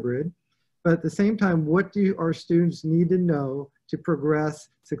to be hybrid. But at the same time, what do our students need to know to progress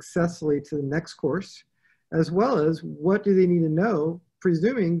successfully to the next course? As well as what do they need to know,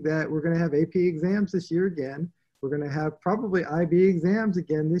 presuming that we're going to have AP exams this year again. We're going to have probably IB exams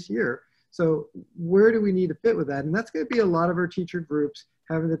again this year. So where do we need to fit with that? And that's going to be a lot of our teacher groups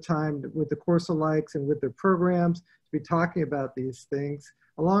having the time with the course alikes and with their programs to be talking about these things,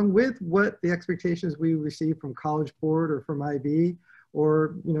 along with what the expectations we receive from College Board or from IB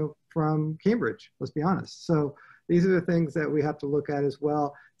or from Cambridge, let's be honest. So these are the things that we have to look at as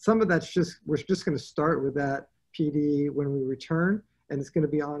well. Some of that's we're just going to start with that PD when we return, and it's going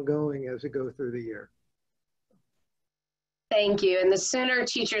to be ongoing as we go through the year. Thank you. And the sooner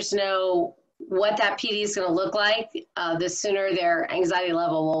teachers know what that PD is going to look like, the sooner their anxiety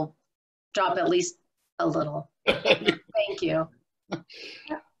level will drop at least a little. Thank you.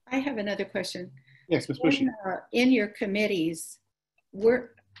 I have another question. Yes, Ms. Bushy. In your committees,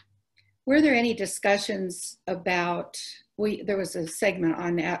 were there any discussions about, there was a segment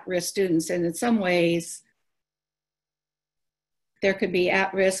on at-risk students, and in some ways there could be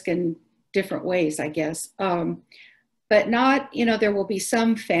at-risk in different ways, I guess. But not, there will be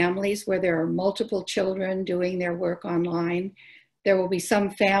some families where there are multiple children doing their work online. There will be some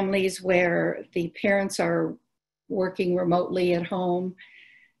families where the parents are working remotely at home.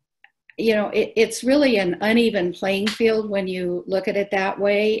 It's really an uneven playing field when you look at it that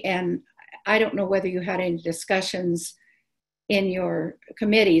way. And I don't know whether you had any discussions in your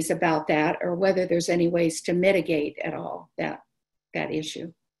committees about that, or whether there's any ways to mitigate at all that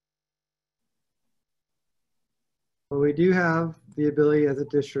issue. Well, we do have the ability as a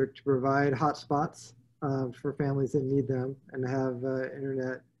district to provide hotspots for families that need them and have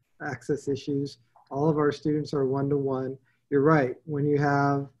internet access issues. All of our students are one-to-one. You're right, when you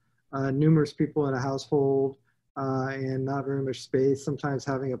have numerous people in a household and not very much space, sometimes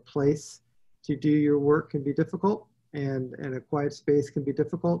having a place to do your work can be difficult, and a quiet space can be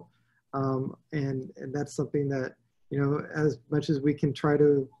difficult. And that's something that, as much as we can try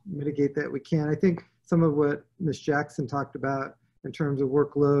to mitigate that, we can. I think some of what Ms. Jackson talked about in terms of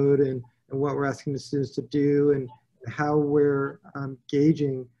workload and what we're asking the students to do and how we're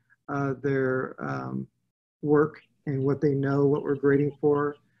gauging their work and what they know, what we're grading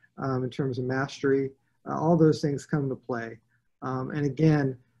for in terms of mastery, all those things come to play. And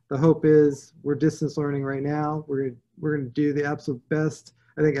again, the hope is we're distance learning right now. We're going to do the absolute best.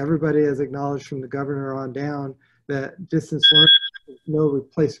 I think everybody has acknowledged from the governor on down that distance learning is no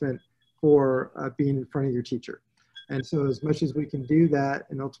replacement for being in front of your teacher. And so as much as we can do that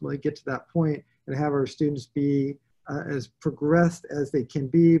and ultimately get to that point and have our students be as progressed as they can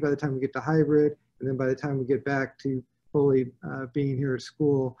be by the time we get to hybrid, and then by the time we get back to fully being here at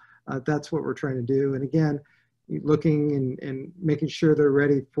school, that's what we're trying to do. And again, looking and making sure they're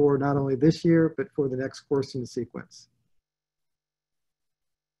ready for not only this year, but for the next course in the sequence.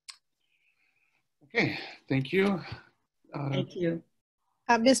 Okay, thank you. Thank you.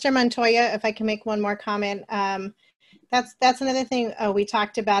 Mr. Montoya, if I can make one more comment. That's another thing we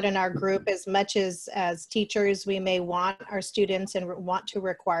talked about in our group. As much as teachers, we may want our students and want to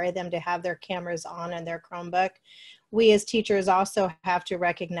require them to have their cameras on in their Chromebook. We as teachers also have to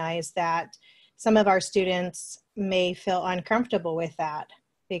recognize that some of our students may feel uncomfortable with that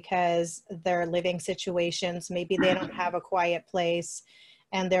because their living situations, maybe they don't have a quiet place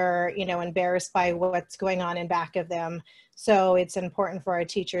and they're, embarrassed by what's going on in back of them. So it's important for our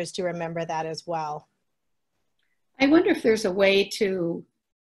teachers to remember that as well. I wonder if there's a way to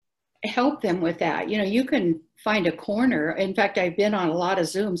help them with that. You can find a corner. In fact, I've been on a lot of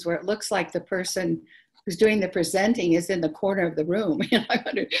Zooms where it looks like the person who's doing the presenting is in the corner of the room. I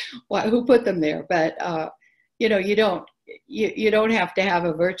wonder who put them there. But you don't have to have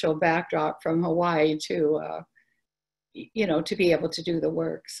a virtual backdrop from Hawaii to to be able to do the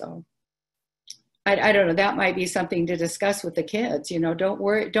work. So I don't know. That might be something to discuss with the kids. Don't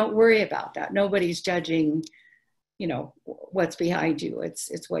worry about that. Nobody's judging what's behind you.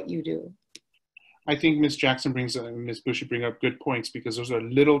 It's what you do. I think Ms. Jackson and Ms. Bushy bring up good points, because those are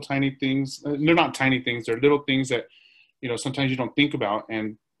little tiny things. They're not tiny things. They're little things that, sometimes you don't think about.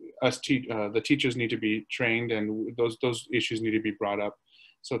 And the teachers need to be trained, and those issues need to be brought up.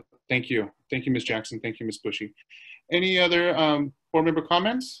 So thank you, Ms. Jackson. Thank you, Ms. Bushy. Any other board member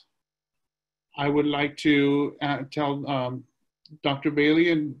comments? I would like to tell Dr.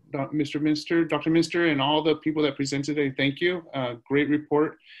 Bailey and Dr. Minster, and all the people that presented today, thank you. Great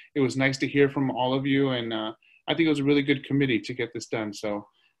report. It was nice to hear from all of you, and I think it was a really good committee to get this done, so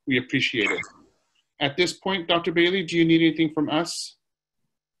we appreciate it. At this point, Dr. Bailey, do you need anything from us?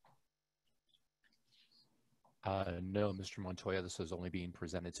 No, Mr. Montoya, this is only being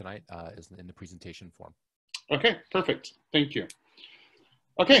presented tonight in the presentation form. Okay, perfect. Thank you.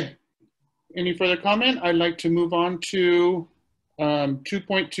 Okay, any further comment? I'd like to move on to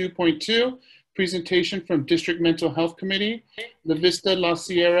 2.2.2, presentation from District Mental Health Committee. The Vista La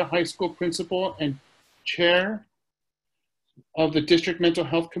Sierra High School Principal and Chair of the District Mental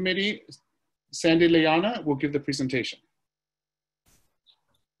Health Committee, Sandy Leana, will give the presentation.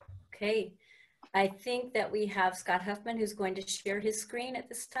 Okay, I think that we have Scott Huffman who's going to share his screen at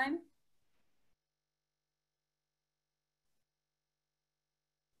this time.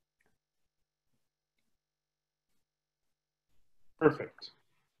 Perfect.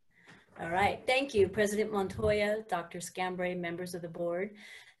 All right, thank you, President Montoya, Dr. Scambray, members of the board.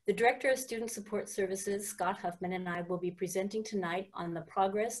 The Director of Student Support Services, Scott Huffman, and I will be presenting tonight on the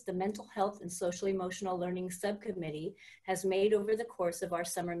progress the Mental Health and Social Emotional Learning Subcommittee has made over the course of our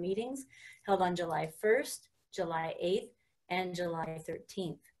summer meetings held on July 1st, July 8th, and July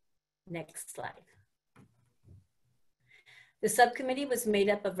 13th. Next slide. The subcommittee was made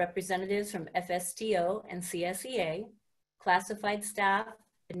up of representatives from FSTO and CSEA, classified staff,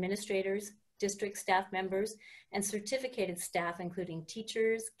 administrators, district staff members, and certificated staff, including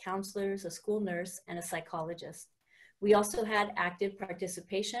teachers, counselors, a school nurse, and a psychologist. We also had active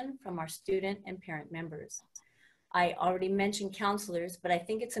participation from our student and parent members. I already mentioned counselors, but I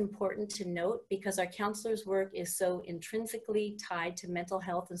think it's important to note because our counselors' work is so intrinsically tied to mental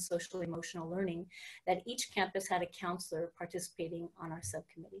health and social emotional learning that each campus had a counselor participating on our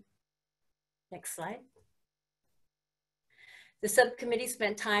subcommittee. Next slide. The subcommittee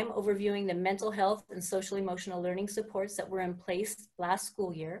spent time overviewing the mental health and social emotional learning supports that were in place last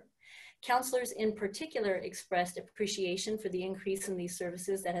school year. Counselors in particular expressed appreciation for the increase in these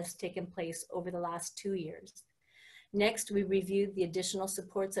services that has taken place over the last 2 years. Next, we reviewed the additional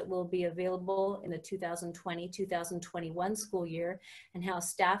supports that will be available in the 2020-2021 school year and how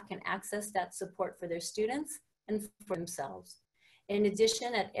staff can access that support for their students and for themselves. In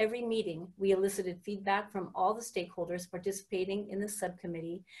addition, at every meeting, we elicited feedback from all the stakeholders participating in the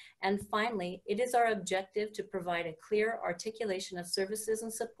subcommittee. And finally, it is our objective to provide a clear articulation of services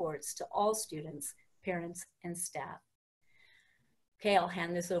and supports to all students, parents, and staff. Okay, I'll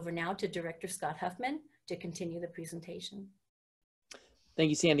hand this over now to Director Scott Huffman to continue the presentation. Thank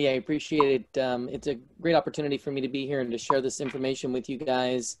you, Sandy. I appreciate it. It's a great opportunity for me to be here and to share this information with you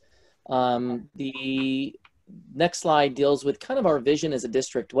guys. The next slide deals with kind of our vision as a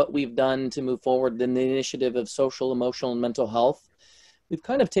district, what we've done to move forward in the initiative of social, emotional, and mental health. We've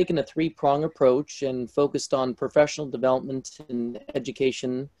kind of taken a three-prong approach and focused on professional development and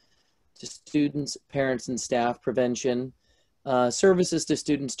education to students, parents, and staff, prevention, services to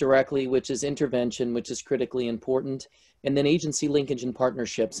students directly, which is intervention, which is critically important, and then agency linkage and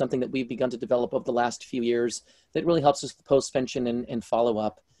partnership, something that we've begun to develop over the last few years that really helps us with post-vention and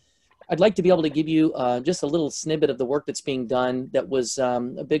follow-up. I'd like to be able to give you just a little snippet of the work that's being done that was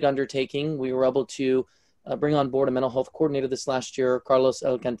a big undertaking. We were able to bring on board a mental health coordinator this last year, Carlos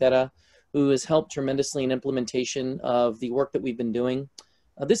Alcantara, who has helped tremendously in implementation of the work that we've been doing.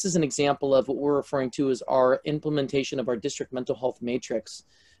 This is an example of what we're referring to as our implementation of our district mental health matrix.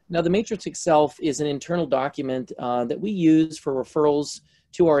 Now, the matrix itself is an internal document that we use for referrals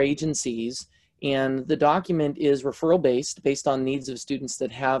to our agencies. And the document is referral-based, based on needs of students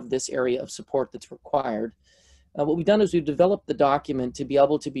that have this area of support that's required. What we've done is we've developed the document to be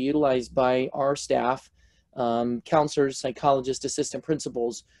able to be utilized by our staff, counselors, psychologists, assistant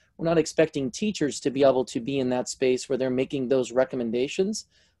principals. We're not expecting teachers to be able to be in that space where they're making those recommendations,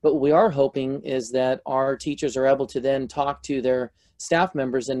 but what we are hoping is that our teachers are able to then talk to their staff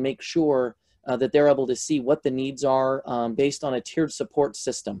members and make sure that they're able to see what the needs are based on a tiered support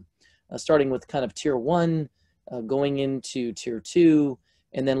system. Starting with kind of tier 1, going into tier 2,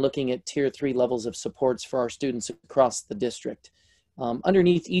 and then looking at tier 3 levels of supports for our students across the district.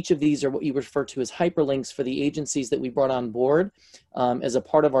 Underneath each of these are what you refer to as hyperlinks for the agencies that we brought on board as a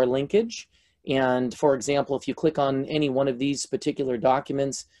part of our linkage. And for example, if you click on any one of these particular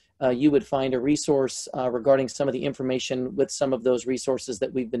documents, you would find a resource regarding some of the information with some of those resources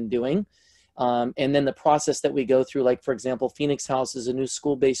that we've been doing. And then the process that we go through, like for example, Phoenix House is a new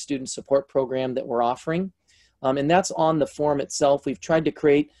school-based student support program that we're offering. And that's on the form itself. We've tried to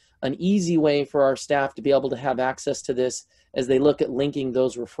create an easy way for our staff to be able to have access to this as they look at linking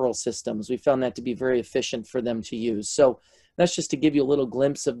those referral systems. We found that to be very efficient for them to use. So that's just to give you a little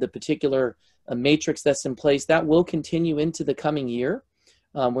glimpse of the particular matrix that's in place. That will continue into the coming year.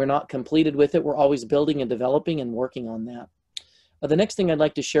 We're not completed with it. We're always building and developing and working on that. The next thing I'd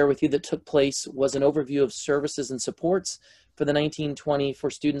like to share with you that took place was an overview of services and supports for the 1920 for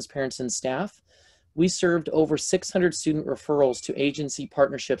students, parents, and staff. We served over 600 student referrals to agency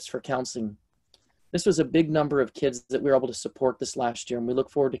partnerships for counseling. This was a big number of kids that we were able to support this last year, and we look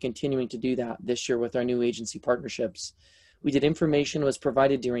forward to continuing to do that this year with our new agency partnerships. We did information was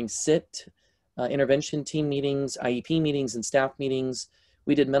provided during SIT, intervention team meetings, IEP meetings, and staff meetings.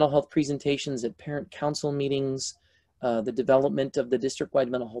 We did mental health presentations at parent council meetings, the development of the district-wide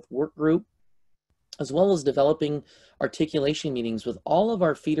mental health work group, as well as developing articulation meetings with all of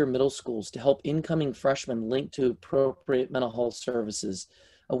our feeder middle schools to help incoming freshmen link to appropriate mental health services.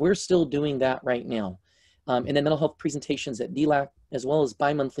 We're still doing that right now. And then mental health presentations at DLAC, as well as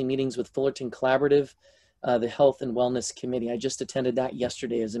bi-monthly meetings with Fullerton Collaborative, the Health and Wellness Committee. I just attended that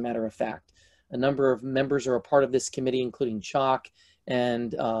yesterday, as a matter of fact. A number of members are a part of this committee, including Chalk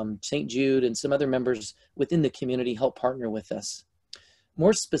and St. Jude and some other members within the community help partner with us.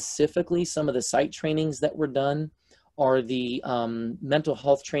 More specifically, some of the site trainings that were done are the mental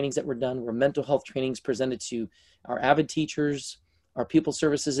health trainings that were done, were mental health trainings presented to our AVID teachers, our pupil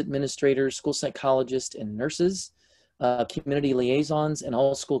services administrators, school psychologists and nurses, community liaisons, and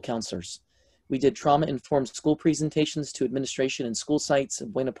all school counselors. We did trauma-informed school presentations to administration and school sites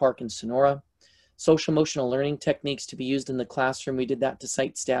in Buena Park and Sonora. Social emotional learning techniques to be used in the classroom. We did that to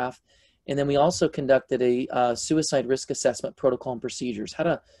site staff. And then we also conducted a suicide risk assessment protocol and procedures, how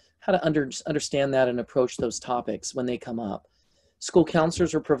to understand that and approach those topics when they come up. School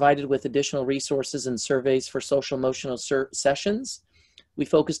counselors were provided with additional resources and surveys for social emotional sessions. We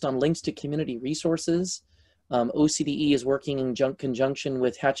focused on links to community resources. OCDE is working in conjunction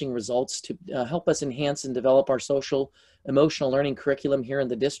with Hatching Results to help us enhance and develop our social emotional learning curriculum here in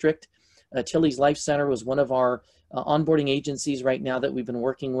the district. Tilly's Life Center was one of our onboarding agencies right now that we've been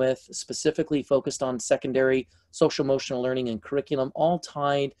working with, specifically focused on secondary social emotional learning and curriculum, all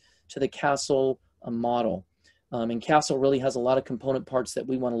tied to the CASEL model. And CASEL really has a lot of component parts that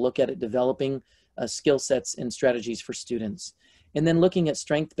we want to look at developing skill sets and strategies for students. And then looking at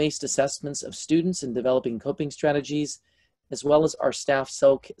strength-based assessments of students and developing coping strategies, as well as our staff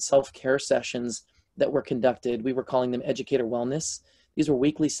self-care sessions that were conducted. We were calling them Educator Wellness. These were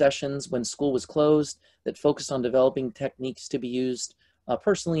weekly sessions when school was closed that focused on developing techniques to be used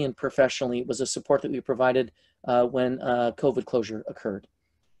personally and professionally. It was a support that we provided when COVID closure occurred.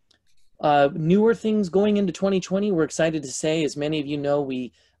 Newer things going into 2020, we're excited to say, as many of you know,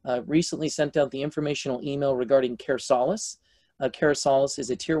 we recently sent out the informational email regarding Care Solace. Care Solace is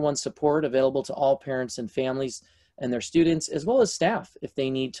a Tier 1 support available to all parents and families and their students, as well as staff, if they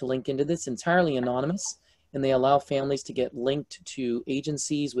need to link into this. Entirely anonymous, and they allow families to get linked to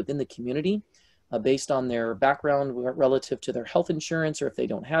agencies within the community based on their background relative to their health insurance, or if they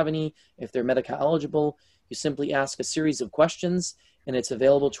don't have any, if they're Medicaid eligible. You simply ask a series of questions, and it's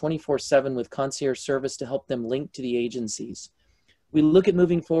available 24/7 with concierge service to help them link to the agencies. We look at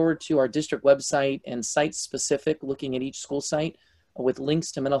moving forward to our district website and site-specific, looking at each school site with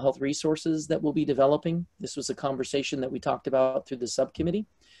links to mental health resources that we'll be developing. This was a conversation that we talked about through the subcommittee.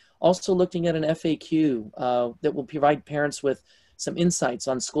 Also looking at an FAQ that will provide parents with some insights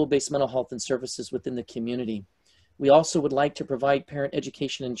on school-based mental health and services within the community. We also would like to provide parent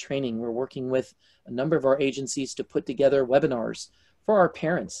education and training. We're working with a number of our agencies to put together webinars for our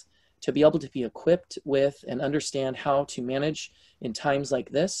parents to be able to be equipped with and understand how to manage in times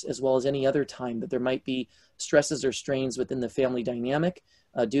like this, as well as any other time that there might be stresses or strains within the family dynamic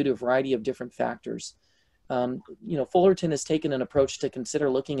due to a variety of different factors. You know, Fullerton has taken an approach to consider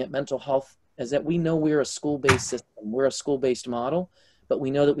looking at mental health as that we know we're a school-based system, we're a school-based model, but we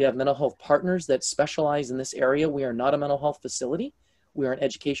know that we have mental health partners that specialize in this area. We are not a mental health facility, we are an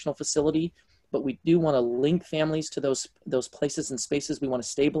educational facility, but we do want to link families to those places and spaces. We want to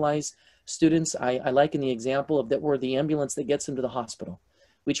stabilize students. I liken the example of that we're the ambulance that gets them to the hospital.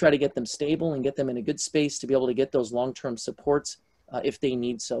 We try to get them stable and get them in a good space to be able to get those long-term supports if they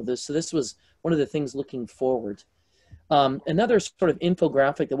need so. This was one of the things looking forward. Another sort of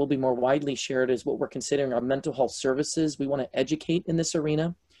infographic that will be more widely shared is what we're considering our mental health services. We want to educate in this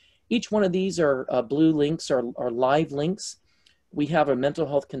arena. Each one of these are blue links or live links. We have a mental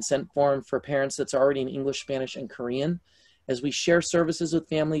health consent form for parents that's already in English, Spanish, and Korean. As we share services with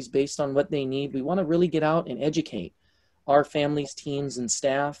families based on what they need, we want to really get out and educate our families, teams, and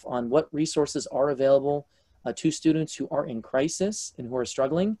staff on what resources are available to students who are in crisis and who are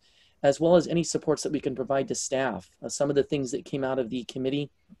struggling, as well as any supports that we can provide to staff. Some of the things that came out of the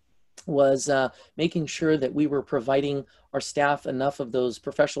committee was making sure that we were providing our staff enough of those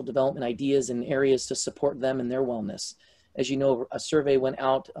professional development ideas and areas to support them in their wellness. As you know, a survey went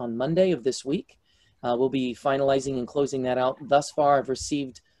out on Monday of this week. We'll be finalizing and closing that out. Thus far, I've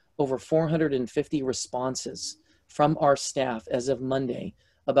received over 450 responses from our staff as of Monday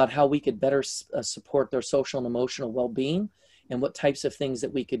about how we could better support their social and emotional well-being and what types of things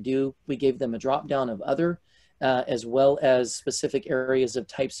that we could do. We gave them a drop down of other, as well as specific areas of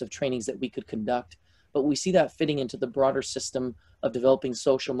types of trainings that we could conduct. But we see that fitting into the broader system of developing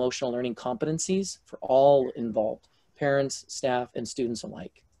social emotional learning competencies for all involved, parents, staff, and students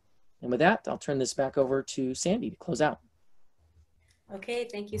alike. And with that, I'll turn this back over to Sandy to close out. Okay,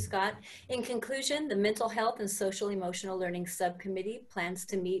 thank you, Scott. In conclusion, the Mental Health and Social Emotional Learning Subcommittee plans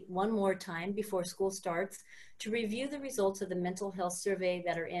to meet one more time before school starts to review the results of the mental health survey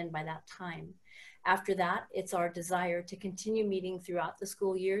that are in by that time. After that, it's our desire to continue meeting throughout the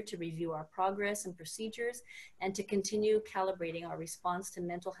school year to review our progress and procedures and to continue calibrating our response to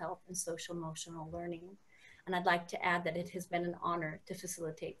mental health and social emotional learning. And I'd like to add that it has been an honor to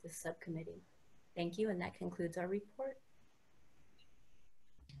facilitate this subcommittee. Thank you, and that concludes our report.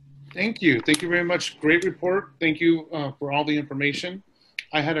 Thank you. Thank you very much. Great report. Thank you for all the information.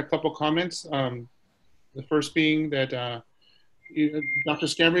 I had a couple comments. The first being that Dr.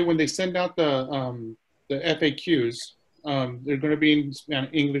 Scambray, when they send out the FAQs, they're going to be in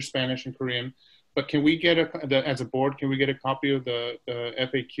English, Spanish, and Korean. But can we get as a board, can we get a copy of the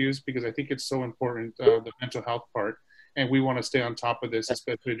FAQs? Because I think it's so important, the mental health part. And we want to stay on top of this,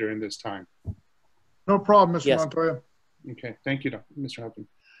 especially during this time. No problem, Mr. Montoya. Okay, thank you, Mr. Huffman.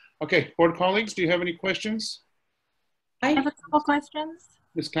 Okay, board colleagues, do you have any questions? I have a couple questions.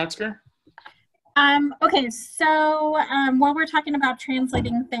 Ms. Katzker? Okay, so while we're talking about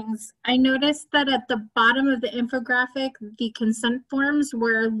translating things, I noticed that at the bottom of the infographic, the consent forms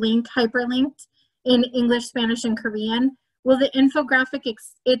were hyperlinked in English, Spanish, and Korean. Will the infographic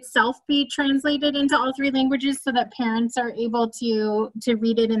itself be translated into all three languages so that parents are able to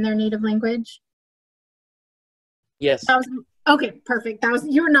read it in their native language? Yes. Okay, perfect.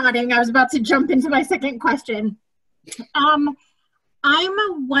 You were nodding. I was about to jump into my second question. I'm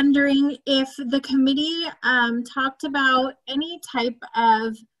wondering if the committee talked about any type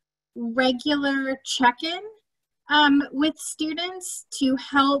of regular check-in with students to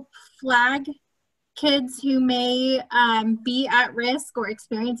help flag kids who may be at risk or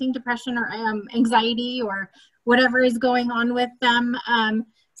experiencing depression or anxiety or whatever is going on with them.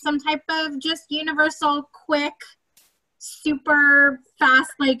 Some type of just universal, quick, super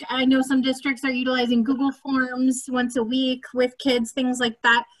fast, like I know some districts are utilizing Google Forms once a week with kids, things like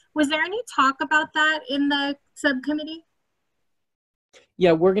that. Was there any talk about that in the subcommittee?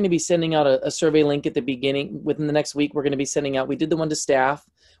 Yeah, we're going to be sending out a survey link at the beginning. Within the next week, we're going to be sending out, we did the one to staff.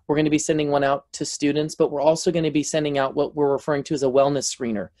 We're going to be sending one out to students, but we're also going to be sending out what we're referring to as a wellness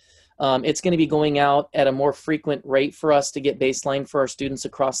screener. It's going to be going out at a more frequent rate for us to get baseline for our students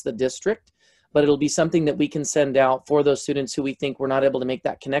across the district. But it'll be something that we can send out for those students who we think we're not able to make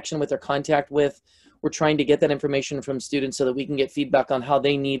that connection with or contact with. We're trying to get that information from students so that we can get feedback on how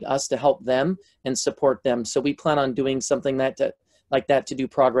they need us to help them and support them. So we plan on doing something like that to do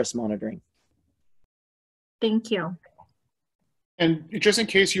progress monitoring. Thank you. And just in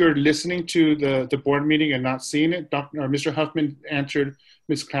case you're listening to the board meeting and not seeing it, Mr. Huffman answered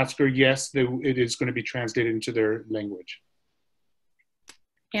Ms. Katzker, yes, it is going to be translated into their language.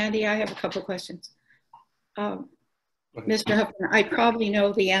 Andy, I have a couple questions. Mr. Huffman, I probably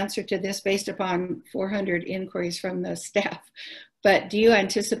know the answer to this based upon 400 inquiries from the staff, but do you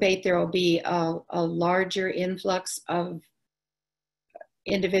anticipate there will be a larger influx of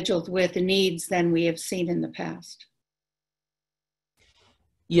individuals with needs than we have seen in the past?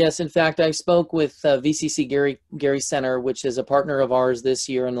 Yes, in fact, I spoke with VCC Gary Center, which is a partner of ours this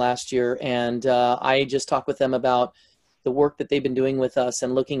year and last year, and I just talked with them about the work that they've been doing with us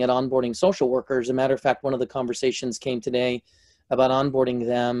and looking at onboarding social workers. As a matter of fact, one of the conversations came today about onboarding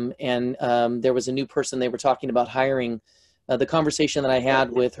them, and there was a new person they were talking about hiring. The conversation that I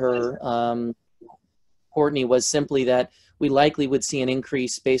had with her, Courtney, was simply that we likely would see an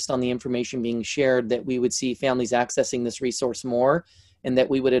increase based on the information being shared, that we would see families accessing this resource more, and that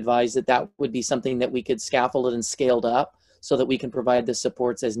we would advise that that would be something that we could scaffold and scaled up so that we can provide the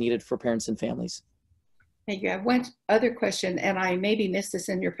supports as needed for parents and families. Thank you. I have one other question, and I maybe missed this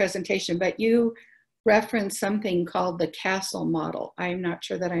in your presentation, but you referenced something called the Castle model. I'm not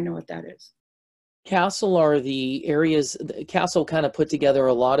sure that I know what that is. Castle are the areas, Castle kind of put together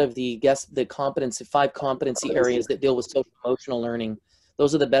a lot of the competency, 5 competency areas that deal with social emotional learning.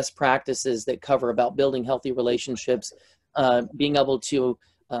 Those are the best practices that cover about building healthy relationships, being able to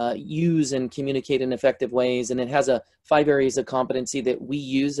use and communicate in effective ways. And it has 5 areas of competency that we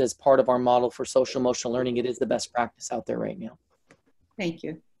use as part of our model for social emotional learning. It is the best practice out there right now. Thank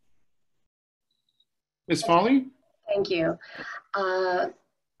you. Ms. Foley? Thank you.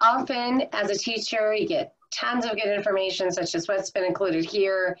 Often as a teacher, you get tons of good information, such as what's been included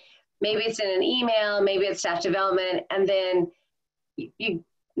here. Maybe it's in an email, maybe it's staff development, and then you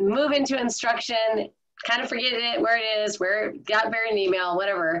move into instruction, kind of forget it, where it is, where it got buried in email,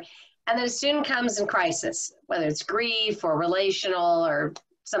 whatever. And then a student comes in crisis, whether it's grief or relational or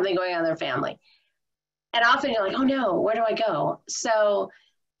something going on in their family. And often you're like, oh no, where do I go? So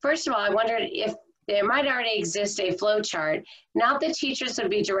first of all, I wondered if there might already exist a flow chart. Not that teachers would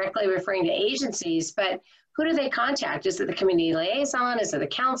be directly referring to agencies, but who do they contact? Is it the community liaison? Is it a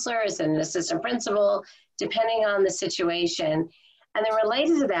counselor? Is it an assistant principal? Depending on the situation. And then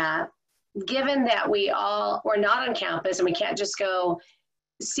related to that, given that we're not on campus and we can't just go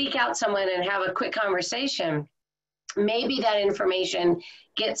seek out someone and have a quick conversation, maybe that information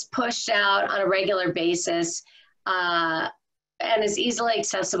gets pushed out on a regular basis and is easily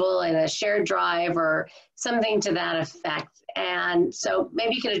accessible in a shared drive or something to that effect. And so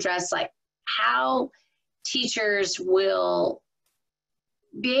maybe you could address like how teachers will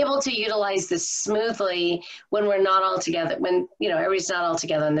be able to utilize this smoothly when we're not all together, when everybody's not all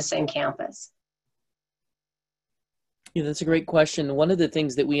together on the same campus. Yeah, that's a great question. One of the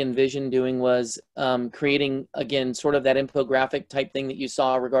things that we envisioned doing was creating, again, sort of that infographic type thing that you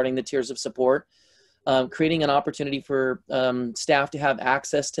saw regarding the tiers of support. Creating an opportunity for staff to have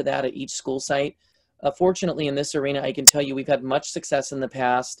access to that at each school site. Fortunately, in this arena, I can tell you we've had much success in the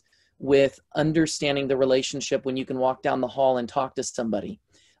past with understanding the relationship when you can walk down the hall and talk to somebody.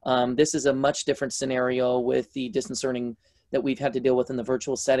 This is a much different scenario with the distance learning that we've had to deal with in the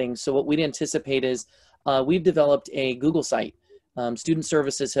virtual setting. So what we'd anticipate is we've developed a Google site. Student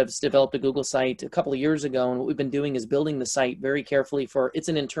Services has developed a Google site a couple of years ago, and what we've been doing is building the site very carefully it's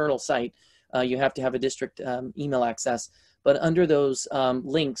an internal site. You have to have a district email access, but under those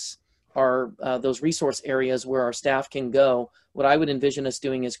links are those resource areas where our staff can go. What I would envision us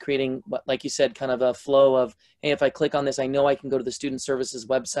doing is creating, like you said, kind of a flow of, hey, if I click on this, I know I can go to the Student Services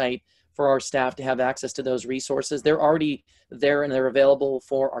website for our staff to have access to those resources. They're already there and they're available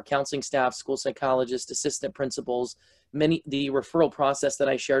for our counseling staff, school psychologists, assistant principals. The referral process that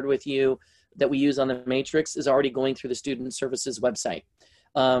I shared with you that we use on the matrix is already going through the Student Services website.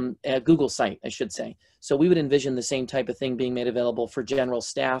 A Google site, I should say. So we would envision the same type of thing being made available for general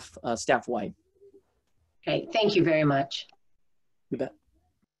staff, staff-wide. Okay, thank you very much. You bet.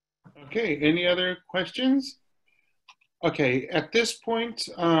 Okay, any other questions? Okay, at this point,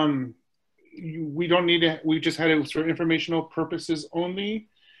 we don't need to, we just had it for informational purposes only.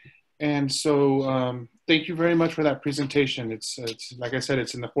 And so thank you very much for that presentation. It's like I said,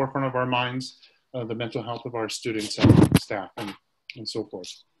 it's in the forefront of our minds, the mental health of our students and staff and so forth.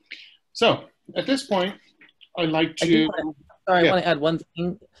 So at this point, I'd like to... I want to add one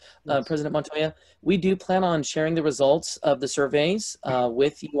thing, President Montoya. We do plan on sharing the results of the surveys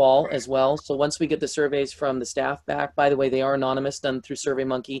with you all as well. So once we get the surveys from the staff back, by the way, they are anonymous, done through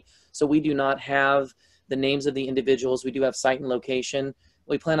SurveyMonkey. So we do not have the names of the individuals. We do have site and location.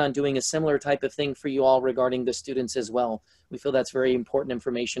 We plan on doing a similar type of thing for you all regarding the students as well. We feel that's very important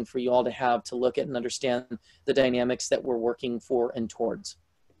information for you all to have to look at and understand the dynamics that we're working for and towards.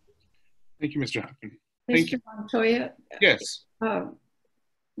 Thank you, Mr. Huffman. Thank Mr. you. Montoya? Yes.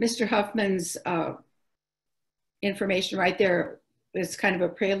 Mr. Huffman's information right there is kind of a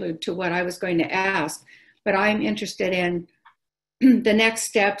prelude to what I was going to ask, but I'm interested in the next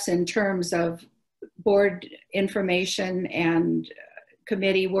steps in terms of board information and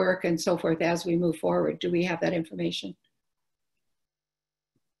committee work and so forth as we move forward. Do we have that information?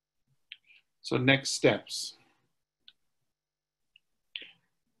 So next steps.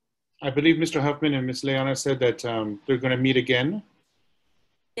 I believe Mr. Huffman and Ms. Leona said that they're going to meet again.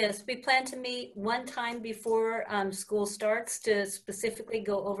 Yes, we plan to meet one time before school starts to specifically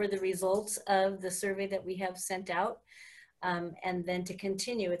go over the results of the survey that we have sent out. And then to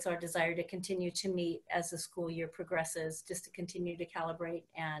continue, it's our desire to continue to meet as the school year progresses, just to continue to calibrate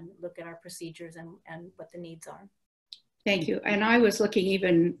and look at our procedures and what the needs are. Thank you. And I was looking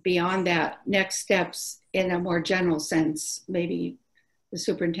even beyond that, next steps in a more general sense. Maybe the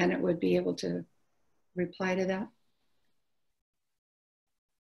superintendent would be able to reply to that.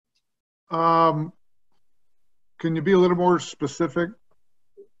 Can you be a little more specific,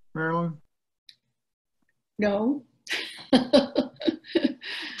 Marilyn? No.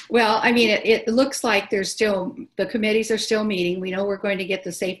 Well, I mean, it looks like there's still, the committees are still meeting. We know we're going to get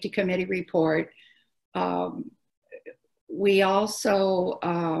the safety committee report. We also,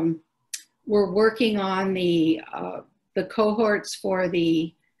 we're working on the cohorts for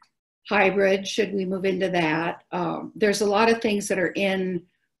the hybrid, should we move into that. There's a lot of things that are in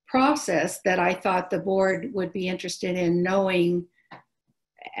process that I thought the board would be interested in knowing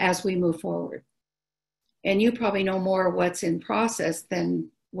as we move forward. And you probably know more what's in process than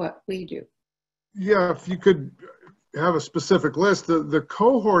what we do. Yeah, if you could have a specific list. The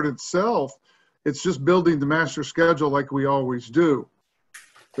cohort itself, it's just building the master schedule like we always do.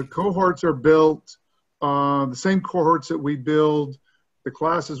 The cohorts are built, the same cohorts that we build, the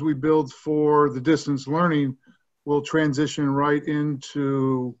classes we build for the distance learning will transition right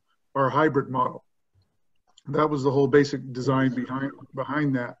into our hybrid model. That was the whole basic design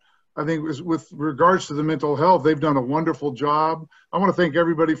behind that. I think with regards to the mental health, they've done a wonderful job. I want to thank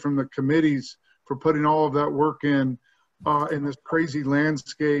everybody from the committees for putting all of that work in this crazy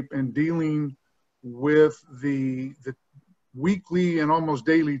landscape and dealing with the weekly and almost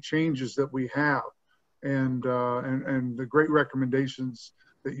daily changes that we have, and the great recommendations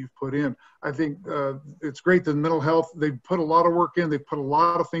that you've put in. I think it's great that mental health, they've put a lot of work in, they've put a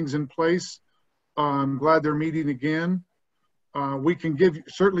lot of things in place. I'm glad they're meeting again. We can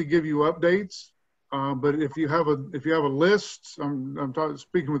certainly give you updates, but if you have a list, I'm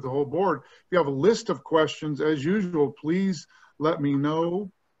speaking with the whole board. If you have a list of questions, as usual, please let me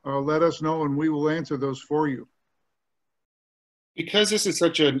know. Let us know, and we will answer those for you. Because this is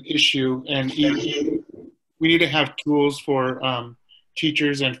such an issue, and we need to have tools for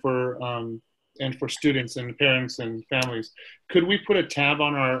teachers and for students and parents and families. Could we put a tab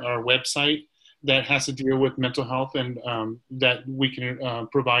on our website that has to deal with mental health, and that we can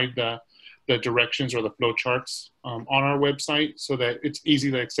provide the directions or the flow charts on our website so that it's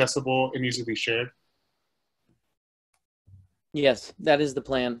easily accessible and easily shared? Yes, that is the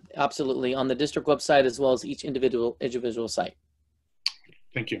plan. Absolutely. On the district website as well as each individual site.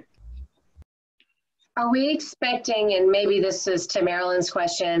 Thank you. Are we expecting, and maybe this is to Marilyn's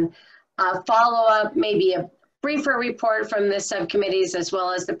question, follow up, maybe a briefer report from the subcommittees as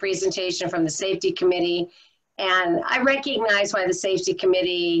well as the presentation from the safety committee? And I recognize why the safety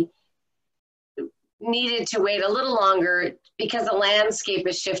committee needed to wait a little longer because the landscape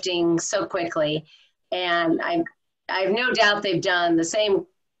is shifting so quickly. And I have no doubt they've done the same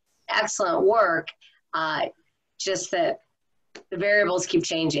excellent work, just that the variables keep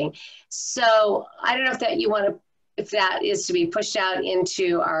changing. So I don't know if that you want to, if that is to be pushed out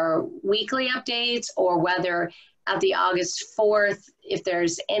into our weekly updates, or whether at the August 4th, if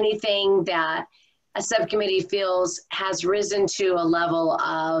there's anything that a subcommittee feels has risen to a level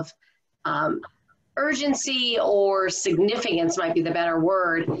of urgency or significance, might be the better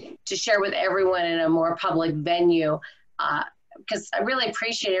word, to share with everyone in a more public venue. Because I really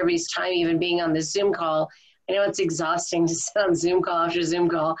appreciate everybody's time even being on this Zoom call. I know it's exhausting to sit on Zoom call after Zoom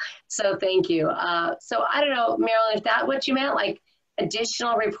call, so thank you. So I don't know, Marilyn, if that's what you meant, like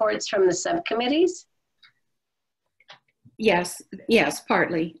additional reports from the subcommittees? Yes,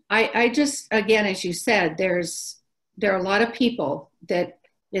 partly. I just, again, as you said, there are a lot of people that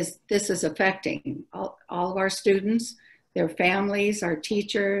this is affecting. All of our students, their families, our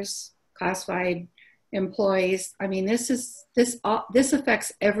teachers, classified employees. I mean, this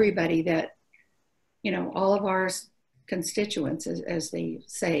affects everybody that, you know, all of our constituents, as they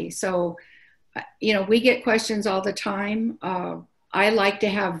say. So, you know, we get questions all the time. I like to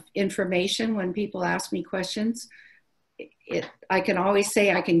have information when people ask me questions. I can always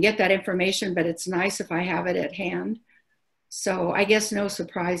say I can get that information, but it's nice if I have it at hand. So I guess no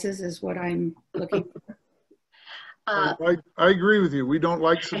surprises is what I'm looking for. I agree with you. We don't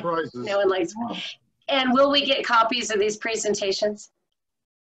like surprises. No one likes. And will we get copies of these presentations?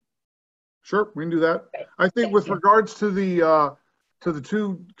 Sure, we can do that. I think with regards to the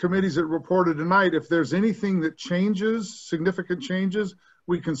two committees that reported tonight, if there's anything that changes, significant changes,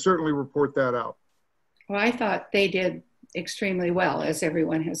 we can certainly report that out. Well, I thought they did extremely well, as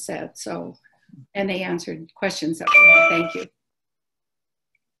everyone has said. So, and they answered questions that we had. Thank you.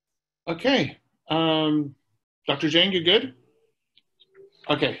 Okay. Dr. Jane, you good?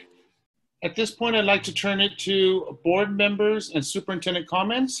 Okay. At this point, I'd like to turn it to board members and superintendent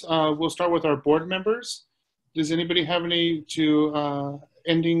comments. We'll start with our board members. Does anybody have any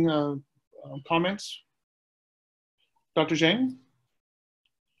ending comments? Dr. Jane?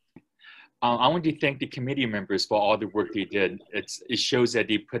 I want to thank the committee members for all the work they did. It shows that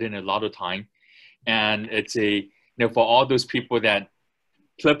they put in a lot of time, And it's for all those people that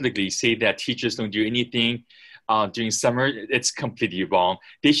publicly say that teachers don't do anything during summer, it's completely wrong.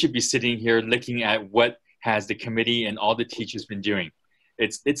 They should be sitting here looking at what has the committee and all the teachers been doing.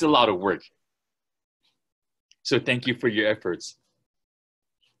 It's a lot of work. So thank you for your efforts.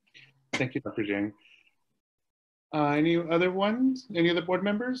 Thank you, Dr. Jang. Any other ones? Any other board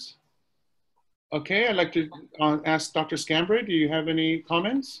members? Okay, I'd like to ask Dr. Scambray, do you have any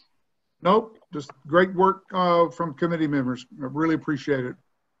comments? Nope, just great work from committee members. I really appreciate it.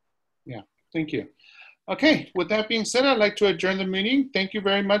 Yeah, thank you. Okay, with that being said, I'd like to adjourn the meeting. Thank you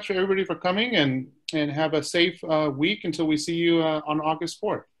very much, everybody, for coming, and have a safe week until we see you on August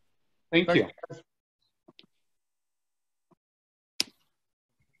 4th. Thank you.